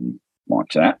go ahead and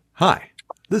launch that. Hi,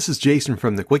 this is Jason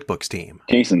from the QuickBooks team.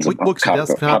 Jason's QuickBooks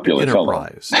Desktop popular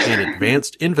Enterprise and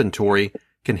Advanced Inventory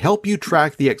can help you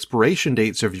track the expiration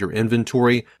dates of your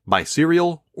inventory by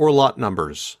serial or lot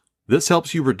numbers. This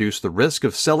helps you reduce the risk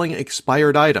of selling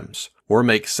expired items or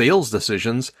make sales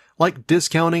decisions like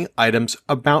discounting items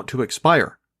about to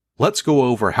expire. Let's go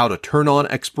over how to turn on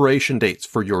expiration dates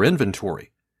for your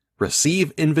inventory,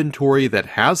 receive inventory that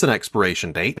has an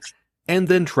expiration date, and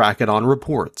then track it on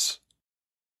reports.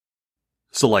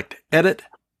 Select Edit,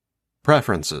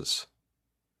 Preferences.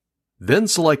 Then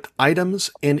select Items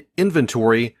and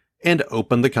Inventory and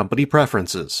open the company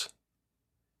preferences.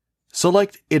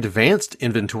 Select Advanced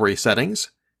Inventory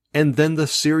Settings and then the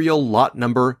Serial Lot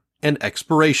Number and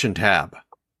Expiration tab.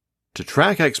 To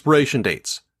track expiration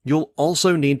dates, you'll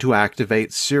also need to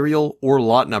activate serial or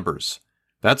lot numbers.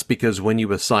 That's because when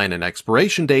you assign an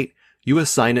expiration date, you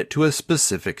assign it to a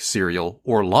specific serial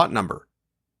or lot number.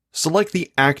 Select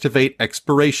the Activate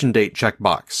Expiration Date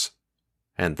checkbox,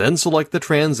 and then select the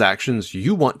transactions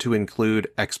you want to include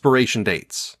expiration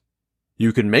dates.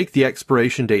 You can make the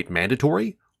expiration date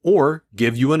mandatory or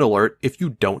give you an alert if you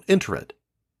don't enter it.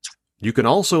 You can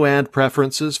also add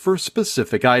preferences for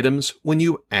specific items when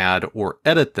you add or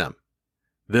edit them.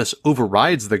 This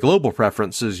overrides the global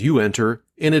preferences you enter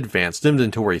in Advanced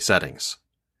Inventory Settings.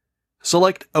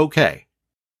 Select OK.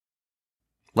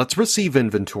 Let's receive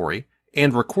inventory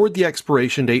and record the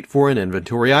expiration date for an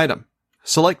inventory item.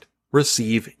 Select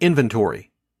Receive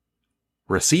Inventory.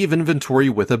 Receive inventory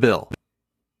with a bill.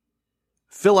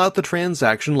 Fill out the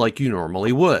transaction like you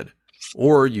normally would,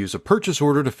 or use a purchase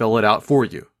order to fill it out for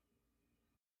you.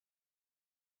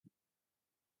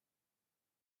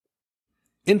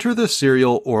 Enter the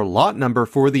serial or lot number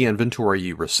for the inventory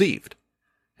you received,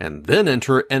 and then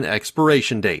enter an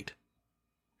expiration date.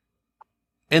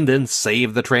 And then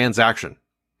save the transaction.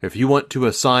 If you want to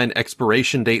assign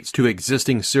expiration dates to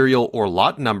existing serial or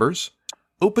lot numbers,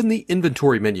 open the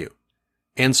Inventory menu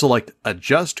and select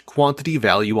Adjust Quantity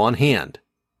Value on Hand.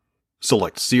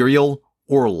 Select serial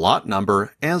or lot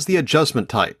number as the adjustment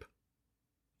type.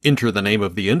 Enter the name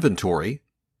of the inventory,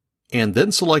 and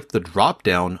then select the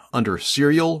drop-down under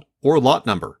Serial or Lot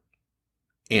Number,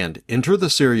 and enter the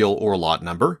serial or lot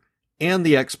number and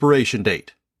the expiration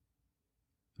date.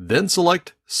 Then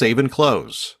select Save and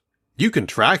Close. You can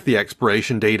track the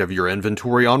expiration date of your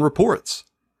inventory on Reports.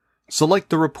 Select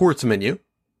the Reports menu,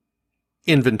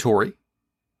 Inventory,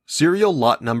 Serial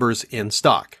Lot Numbers in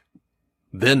Stock.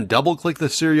 Then double-click the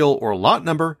serial or lot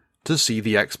number to see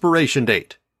the expiration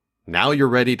date. Now you're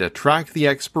ready to track the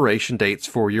expiration dates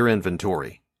for your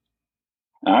inventory.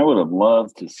 I would have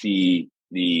loved to see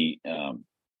the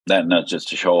that not just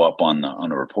to show up on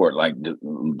the report,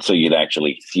 so you'd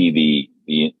actually see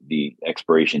the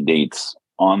expiration dates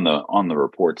on the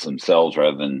reports themselves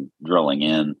rather than drilling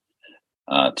in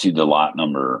to the lot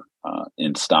number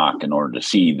in stock in order to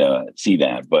see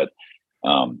that. But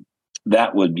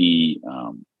that would be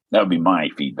my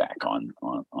feedback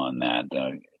on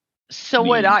that.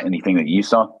 Anything that you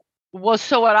saw? Well,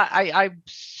 so what I'm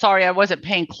sorry, I wasn't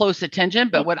paying close attention,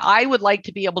 but what I would like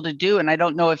to be able to do, and I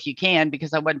don't know if you can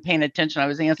because I wasn't paying attention, I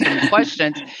was answering the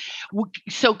questions.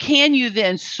 So can you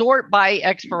then sort by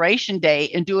expiration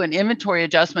date and do an inventory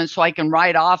adjustment so I can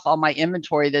write off all my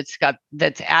inventory that's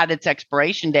at its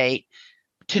expiration date,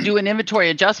 to do an inventory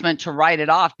adjustment to write it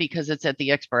off because it's at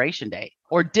the expiration date,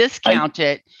 or discount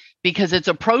it because it's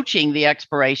approaching the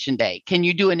expiration date? Can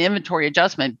you do an inventory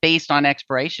adjustment based on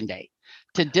expiration date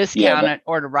to discount it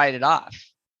or to write it off?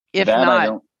 If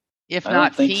not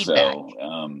feedback. So.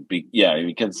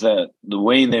 Because the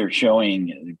way they're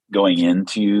showing going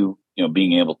into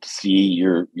being able to see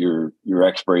your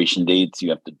expiration dates,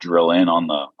 you have to drill in on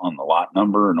the lot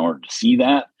number in order to see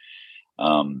that.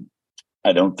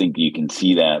 I don't think you can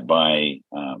see that by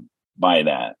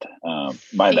that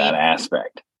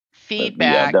aspect.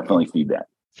 Feedback. Definitely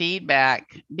feedback,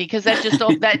 because that just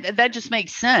that just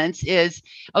makes sense. Is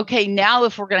okay, now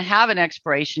if we're going to have an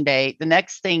expiration date, the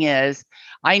next thing is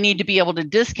I need to be able to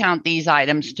discount these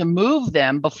items to move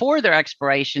them before their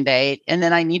expiration date, and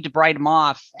then I need to write them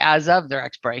off as of their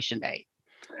expiration date.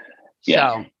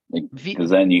 Yeah. Because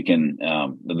then you can,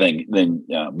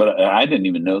 but I didn't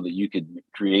even know that you could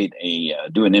create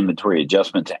do an inventory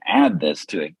adjustment to add this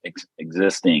to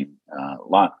existing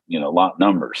lot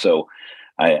number. So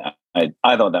I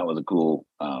thought that was a cool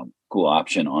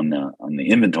option on the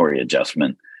inventory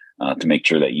adjustment to make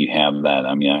sure that you have that.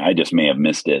 I mean, I just may have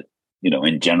missed it,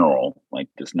 in general, like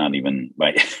just not even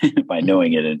by by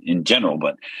knowing it in general,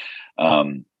 but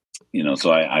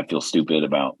so I feel stupid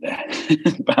about that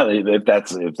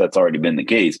if that's already been the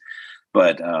case,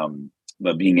 but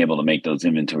being able to make those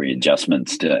inventory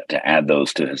adjustments to add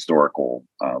those to historical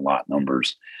lot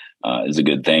numbers is a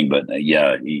good thing. But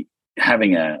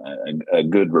having a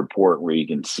good report where you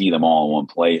can see them all in one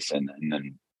place and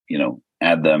then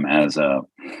add them as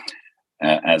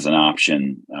an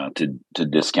option to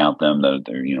discount them.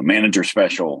 They're manager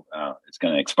special. It's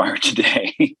going to expire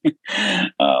today,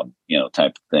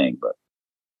 type of thing. But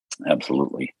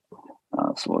absolutely.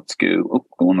 So let's go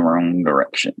in the wrong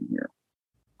direction here.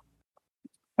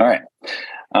 All right.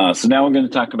 So now we're going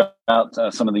to talk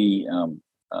about some of the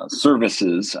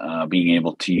services being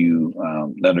able to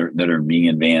that are being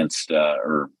advanced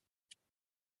or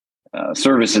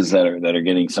services that are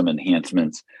getting some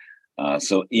enhancements.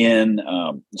 So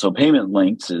payment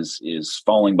links is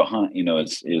falling behind.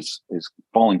 Is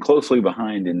falling closely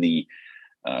behind in the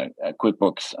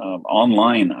QuickBooks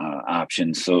Online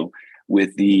options. So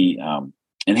with the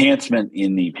enhancement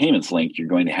in the payments link, you're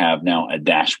going to have now a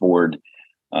dashboard.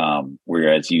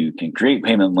 Whereas you can create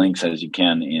payment links as you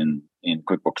can in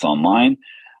QuickBooks Online,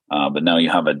 but now you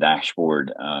have a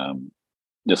dashboard,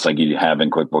 just like you have in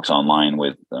QuickBooks Online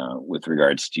with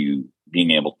regards to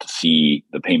being able to see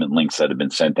the payment links that have been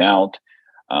sent out,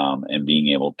 and being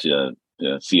able to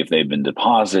see if they've been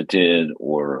deposited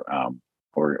or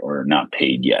not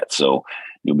paid yet. So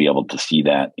you'll be able to see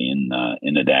that in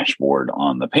a dashboard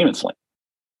on the payments link.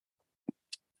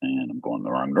 And I'm going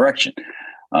the wrong direction.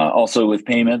 Also with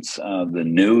payments, the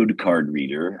Node card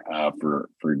reader for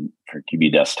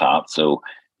QB Desktop. So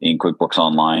in QuickBooks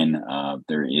Online,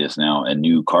 there is now a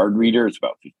new card reader. It's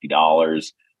about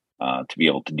 $50 to be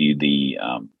able to do the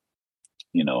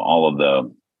all of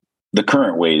the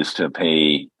current ways to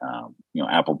pay.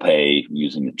 Apple Pay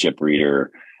using the chip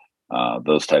reader,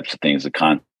 those types of things, the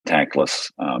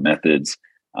contactless methods.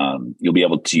 You'll be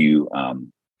able to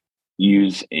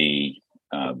use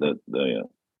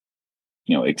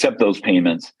accept those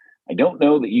payments. I don't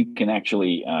know that you can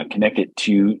actually connect it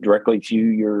directly to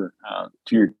your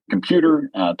computer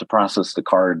to process the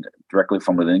card directly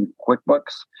from within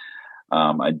QuickBooks.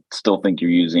 I still think you're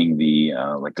using the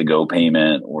Go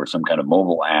payment or some kind of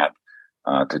mobile app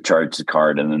to charge the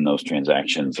card, and then those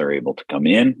transactions are able to come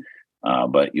in.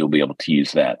 But you'll be able to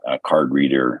use that card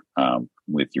reader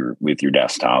with your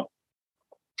desktop.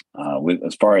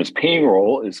 As far as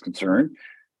payroll is concerned,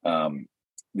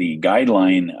 the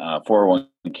Guideline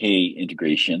 401k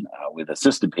integration with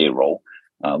assisted payroll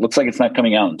looks like it's not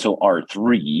coming out until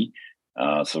R3,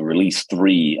 so release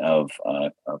 3 of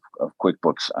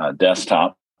QuickBooks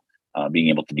Desktop, being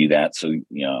able to do that. So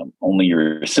only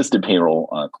your assisted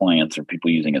payroll clients or people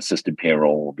using assisted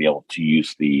payroll will be able to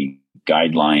use the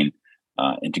Guideline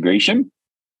integration,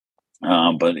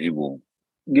 but it will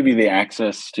give you the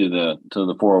access to the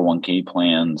 401k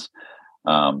plans.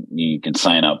 You can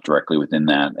sign up directly within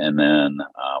that, and then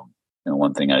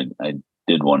one thing I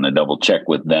did want to double check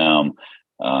with them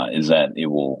is that it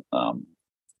will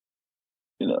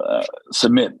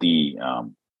submit the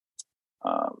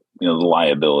the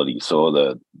liability. So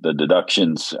the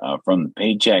deductions from the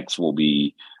paychecks will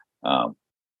be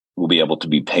able to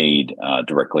be paid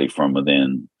directly from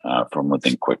within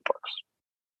QuickBooks.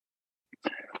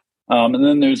 And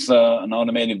then there's an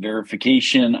automated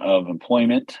verification of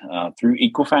employment through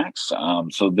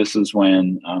Equifax. So this is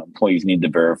when employees need to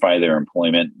verify their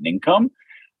employment and income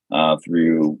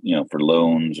through, for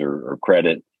loans or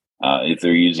credit. If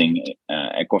they're using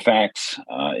Equifax,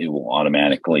 it will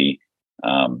automatically,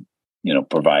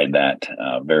 provide that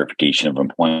verification of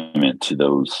employment to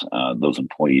those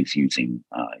employees using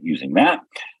that.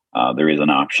 There is an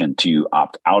option to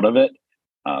opt out of it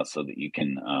so that you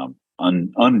can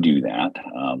undo that.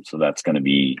 So that's going to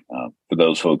be for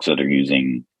those folks that are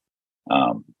using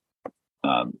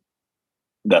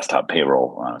desktop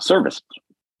payroll services.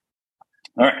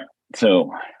 All right,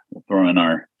 so we'll throw in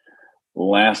our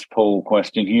last poll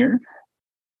question here.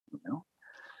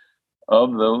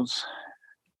 Of those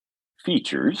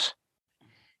features,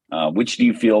 which do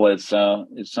you feel is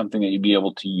something that you'd be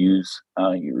able to use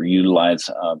or utilize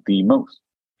the most?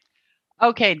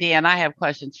 Okay, Dan, I have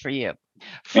questions for you.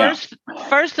 First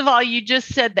of all, you just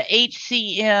said the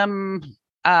HCM,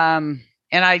 and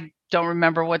I don't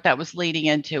remember what that was leading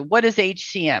into. What is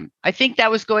HCM? I think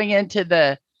that was going into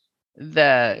the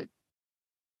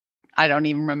I don't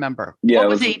even remember. Yeah, What it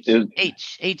was was, H, it was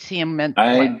H, HCM meant?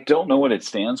 I What? don't know what it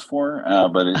stands for,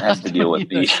 but it I has to deal don't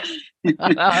with either. the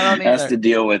I don't has either. to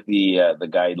deal with the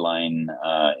guideline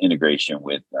integration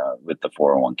with the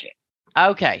 401k.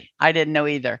 Okay, I didn't know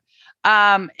either.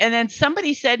 And then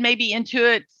somebody said maybe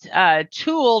Intuit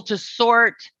tool to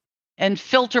sort and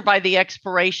filter by the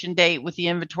expiration date with the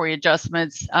inventory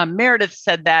adjustments. Meredith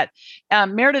said that.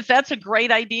 Meredith, that's a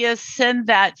great idea. Send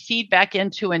that feedback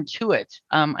into Intuit.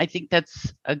 I think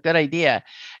that's a good idea.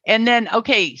 And then,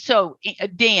 okay, so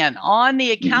Dan, on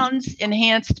the accountant's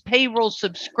enhanced payroll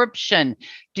subscription,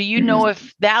 do you know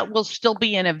if that will still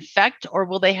be in effect, or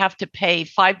will they have to pay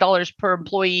 $5 per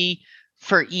employee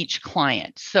for each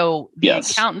client? So the Yes.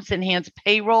 accountant's enhanced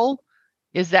payroll,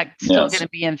 is that still going to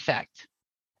be in effect?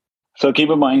 So keep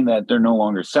in mind that they're no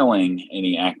longer selling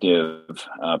any active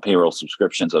payroll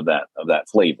subscriptions of that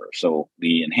flavor. So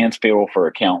the enhanced payroll for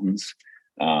accountants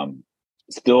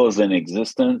still is in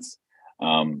existence,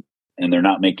 and they're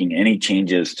not making any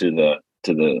changes to the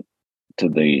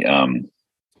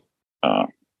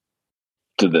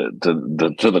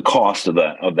cost of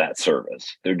that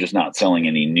service. They're just not selling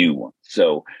any new ones.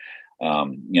 So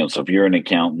so if you're an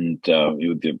accountant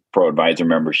with the Pro Advisor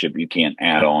membership, you can't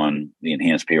add on the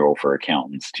enhanced payroll for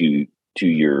accountants to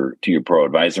your Pro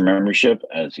Advisor membership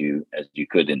as you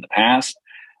could in the past.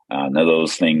 Now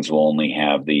those things will only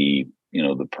have the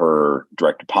per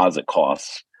direct deposit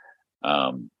costs,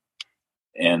 and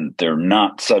they're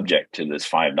not subject to this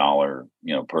 $5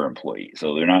 per employee.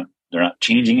 So they're not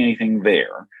changing anything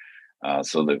there,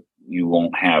 so that you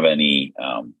won't have any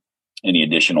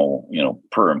additional,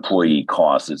 per employee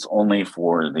costs. It's only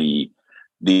for the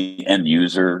end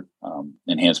user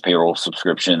enhanced payroll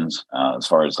subscriptions as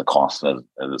far as the cost that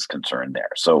is concerned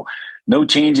there. So no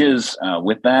changes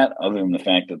with that, other than the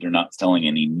fact that they're not selling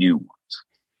any new ones.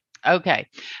 Okay.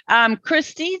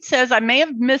 Christine says, I may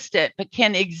have missed it, but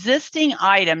can existing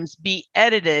items be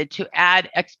edited to add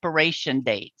expiration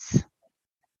dates?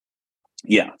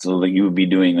 Yeah, so that you would be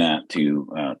doing that through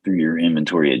your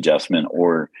inventory adjustment,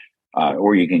 or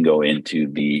you can go into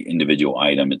the individual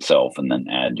item itself and then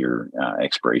add your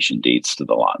expiration dates to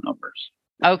the lot numbers.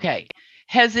 Okay.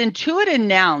 Has Intuit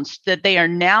announced that they are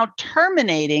now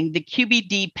terminating the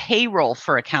QBD payroll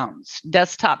for accountants,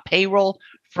 desktop payroll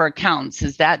for accountants?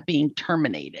 Is that being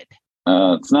terminated?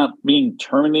 It's not being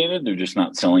terminated. They're just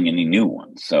not selling any new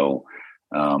ones. So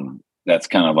that's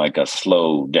kind of like a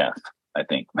slow death, I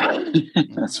think,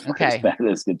 as far as that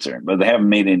is concerned. But they haven't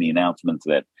made any announcements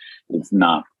that it's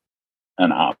not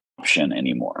an option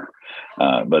anymore.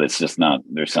 But it's just not,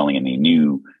 they're selling any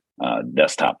new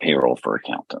desktop payroll for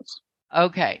accountants.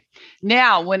 Okay.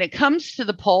 Now, when it comes to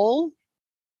the poll,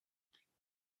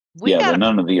 they're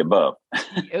none of the above.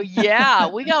 Yeah,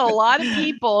 we got a lot of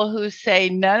people who say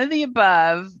none of the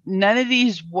above, none of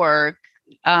these work,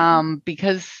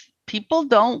 because people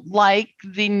don't like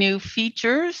the new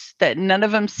features, that none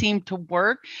of them seem to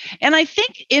work. And I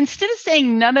think instead of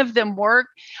saying none of them work,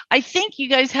 I think you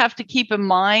guys have to keep in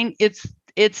mind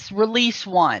it's release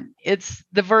 1, it's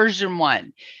the version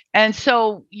 1. And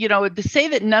so, to say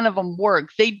that none of them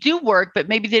work, they do work, but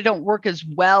maybe they don't work as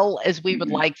well as we would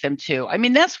like them to. I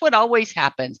mean, that's what always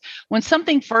happens. When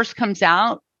something first comes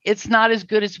out, it's not as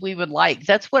good as we would like.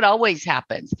 That's what always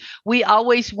happens. We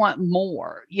always want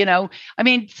more, I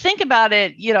mean, think about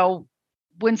it,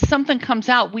 when something comes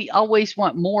out, we always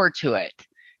want more to it.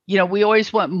 We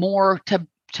always want more to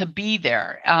be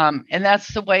there. And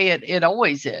that's the way it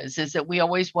always is that we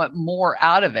always want more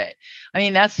out of it. I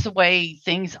mean, that's the way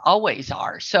things always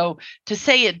are. So to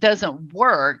say it doesn't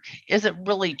work isn't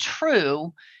really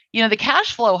true. The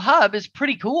cash flow hub is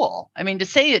pretty cool. I mean, to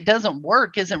say it doesn't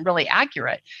work isn't really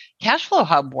accurate. Cash flow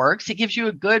hub works. It gives you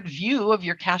a good view of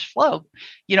your cash flow,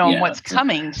 and what's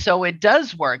coming. So it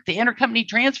does work. The intercompany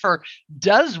transfer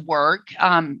does work.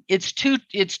 It's two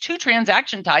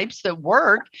transaction types that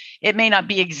work. It may not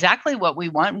be exactly what we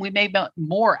want. We may want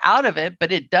more out of it,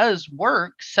 but it does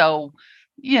work. So,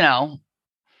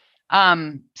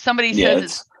 somebody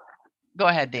says go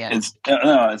ahead, Dan. It's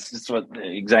just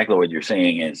exactly what you're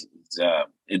saying is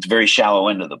it's very shallow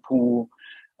end of the pool,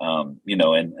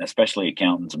 and especially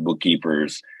accountants and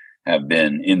bookkeepers have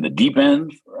been in the deep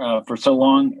end for so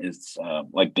long. It's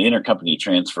like the intercompany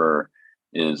transfer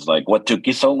is like, what took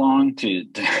you so long to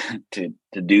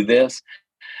do this?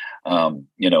 And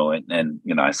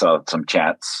I saw some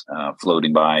chats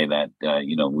floating by that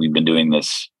we've been doing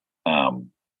this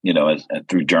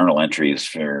through journal entries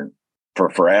for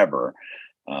forever.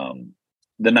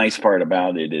 The nice part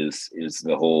about it is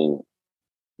the whole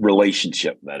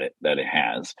relationship that it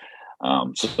has.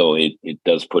 So it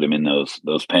does put him in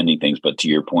those pending things. But to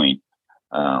your point,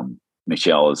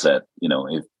 Michelle, is that,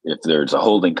 if there's a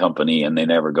holding company and they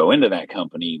never go into that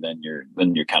company, then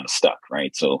you're kind of stuck,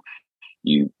 right? So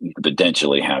you could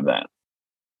potentially have that.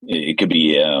 It could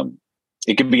be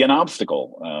an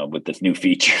obstacle with this new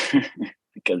feature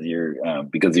because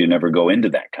you never go into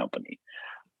that company.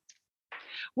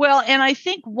 Well, and I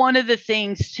think one of the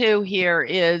things too here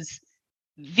is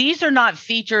these are not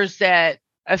features that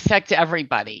affect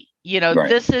everybody. Right.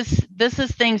 This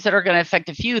is things that are going to affect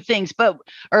a few things,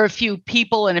 or a few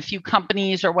people and a few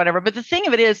companies or whatever. But the thing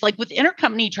of it is, like with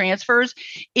intercompany transfers,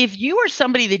 if you are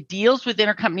somebody that deals with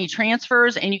intercompany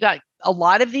transfers and you got a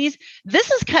lot of these,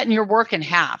 this is cutting your work in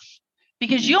half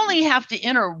because you only have to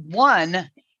enter one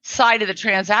side of the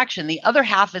transaction. The other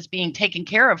half is being taken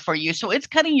care of for you. So it's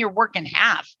cutting your work in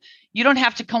half. You don't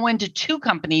have to go into two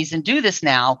companies and do this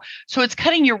now. So it's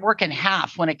cutting your work in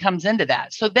half when it comes into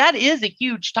that. So that is a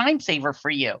huge time saver for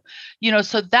you.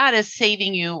 So that is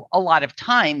saving you a lot of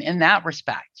time in that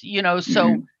respect. So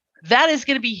that is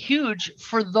going to be huge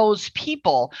for those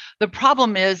people. The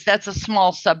problem is that's a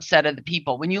small subset of the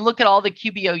people. When you look at all the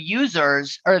QBO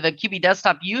users or the QB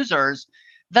desktop users,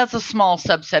 that's a small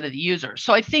subset of the users.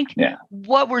 So I think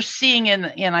what we're seeing in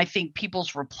I think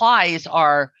people's replies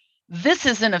are, this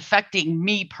isn't affecting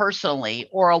me personally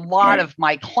or a lot of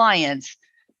my clients.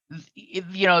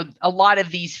 A lot of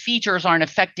these features aren't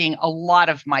affecting a lot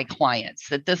of my clients,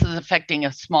 that this is affecting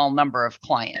a small number of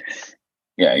clients.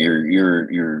 Yeah,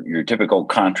 your typical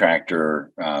contractor,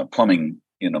 plumbing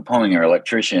or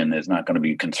electrician is not going to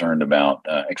be concerned about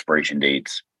expiration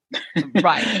dates.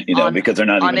 Right. Because they're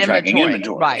not even tracking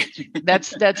inventory. Right.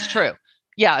 That's true.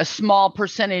 Yeah. A small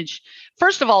percentage.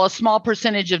 First of all, a small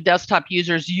percentage of desktop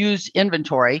users use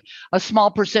inventory. A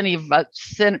small percentage of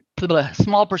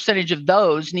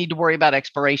those need to worry about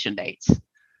expiration dates.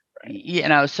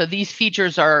 Right. So these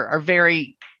features are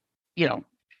very,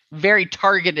 very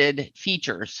targeted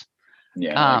features.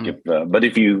 Yeah. But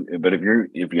if you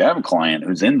have a client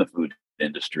who's in the food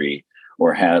industry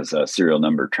or has a serial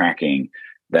number tracking,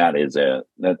 that's a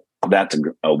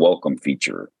welcome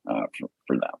feature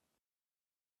for them.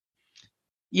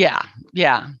 Yeah.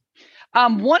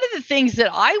 One of the things that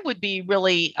I would be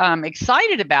really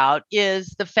excited about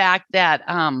is the fact that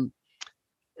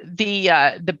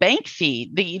the bank fee,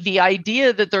 the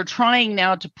idea that they're trying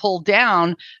now to pull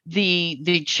down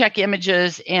the check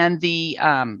images and the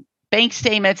bank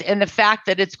statements, and the fact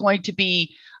that it's going to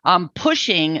be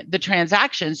pushing the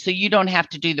transactions so you don't have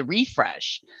to do the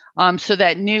refresh. So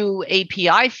that new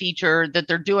API feature that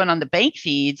they're doing on the bank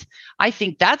feeds, I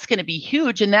think that's going to be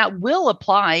huge, and that will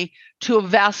apply to a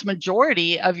vast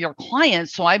majority of your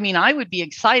clients. So, I would be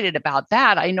excited about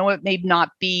that. I know it may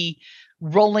not be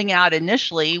rolling out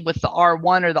initially with the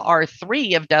R1 or the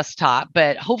R3 of desktop,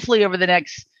 but hopefully over the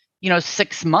next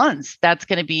 6 months, that's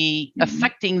going to be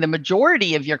affecting the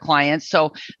majority of your clients.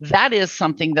 So that is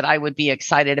something that I would be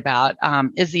excited about,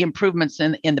 is the improvements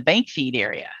in the bank feed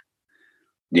area.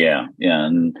 Yeah.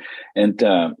 And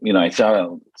I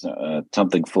saw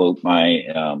something float by,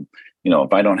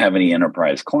 if I don't have any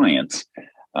enterprise clients,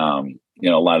 a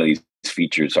lot of these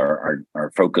features are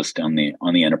focused on the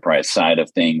enterprise side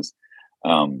of things.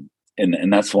 And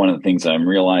that's one of the things I'm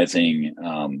realizing,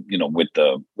 with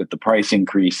the price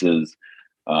increases,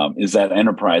 is that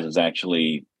enterprise is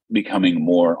actually becoming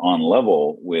more on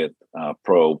level with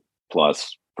Pro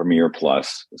Plus, Premier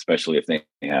Plus, especially if they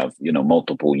have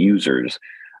multiple users.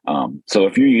 So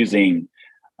if you're using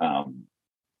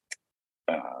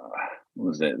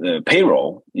the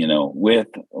payroll,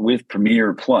 with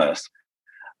Premier Plus,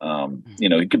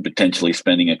 you could potentially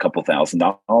spending a couple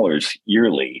 $1,000s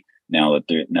yearly. Now that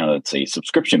it's a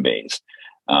subscription based,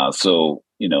 so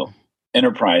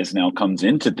enterprise now comes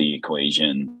into the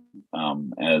equation,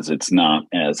 as it's not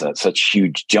as such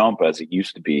huge jump as it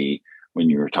used to be when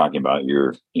you were talking about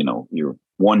your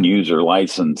one user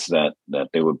license that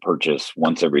they would purchase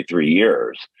once every 3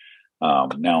 years.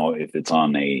 Now, if it's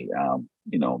on a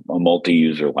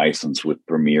multi-user license with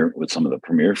some of the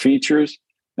Premier features,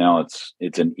 now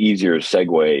it's an easier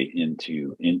segue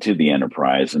into the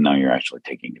enterprise, and now you're actually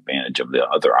taking advantage of the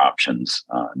other options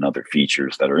and other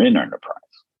features that are in enterprise.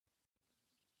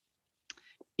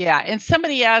 Yeah, and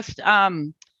somebody asked,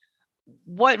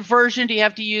 what version do you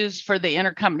have to use for the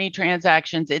intercompany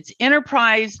transactions? It's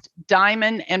Enterprise,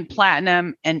 Diamond, and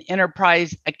Platinum, and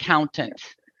Enterprise Accountant.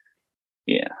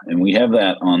 Yeah, and we have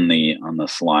that on the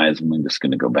slides, and I'm just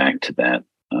going to go back to that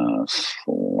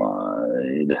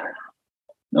slide.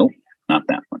 Nope, not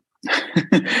that one.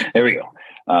 There we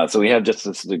go. So we have just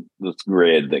this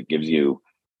grid that gives you,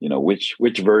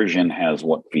 which version has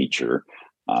what feature,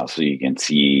 so you can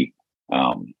see,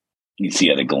 you see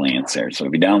at a glance there. So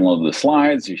if you download the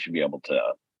slides, you should be able to,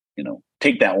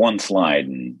 take that one slide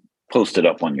and post it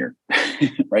up on your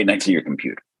right next to your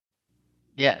computer.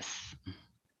 Yes.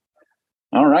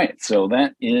 All right. So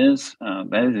that is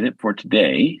it for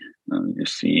today. Let me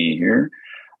just see here.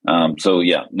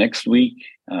 Next week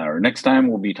or next time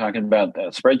we'll be talking about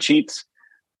spreadsheets,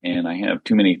 and I have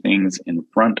too many things in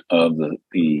front of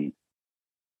the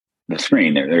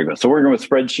screen there. There you go. So we're going with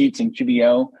spreadsheets in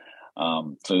QBO.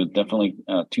 So definitely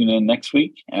tune in next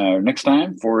week or next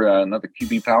time for another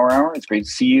QB Power Hour. It's great to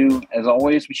see you as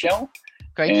always, Michelle.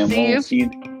 Great to see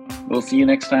you. We'll see you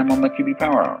next time on the QB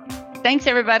Power Hour. Thanks,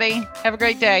 everybody. Have a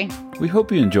great day. We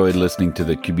hope you enjoyed listening to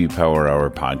the QB Power Hour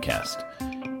podcast.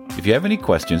 If you have any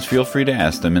questions, feel free to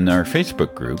ask them in our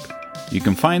Facebook group. You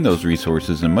can find those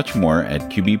resources and much more at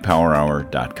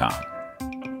qbpowerhour.com.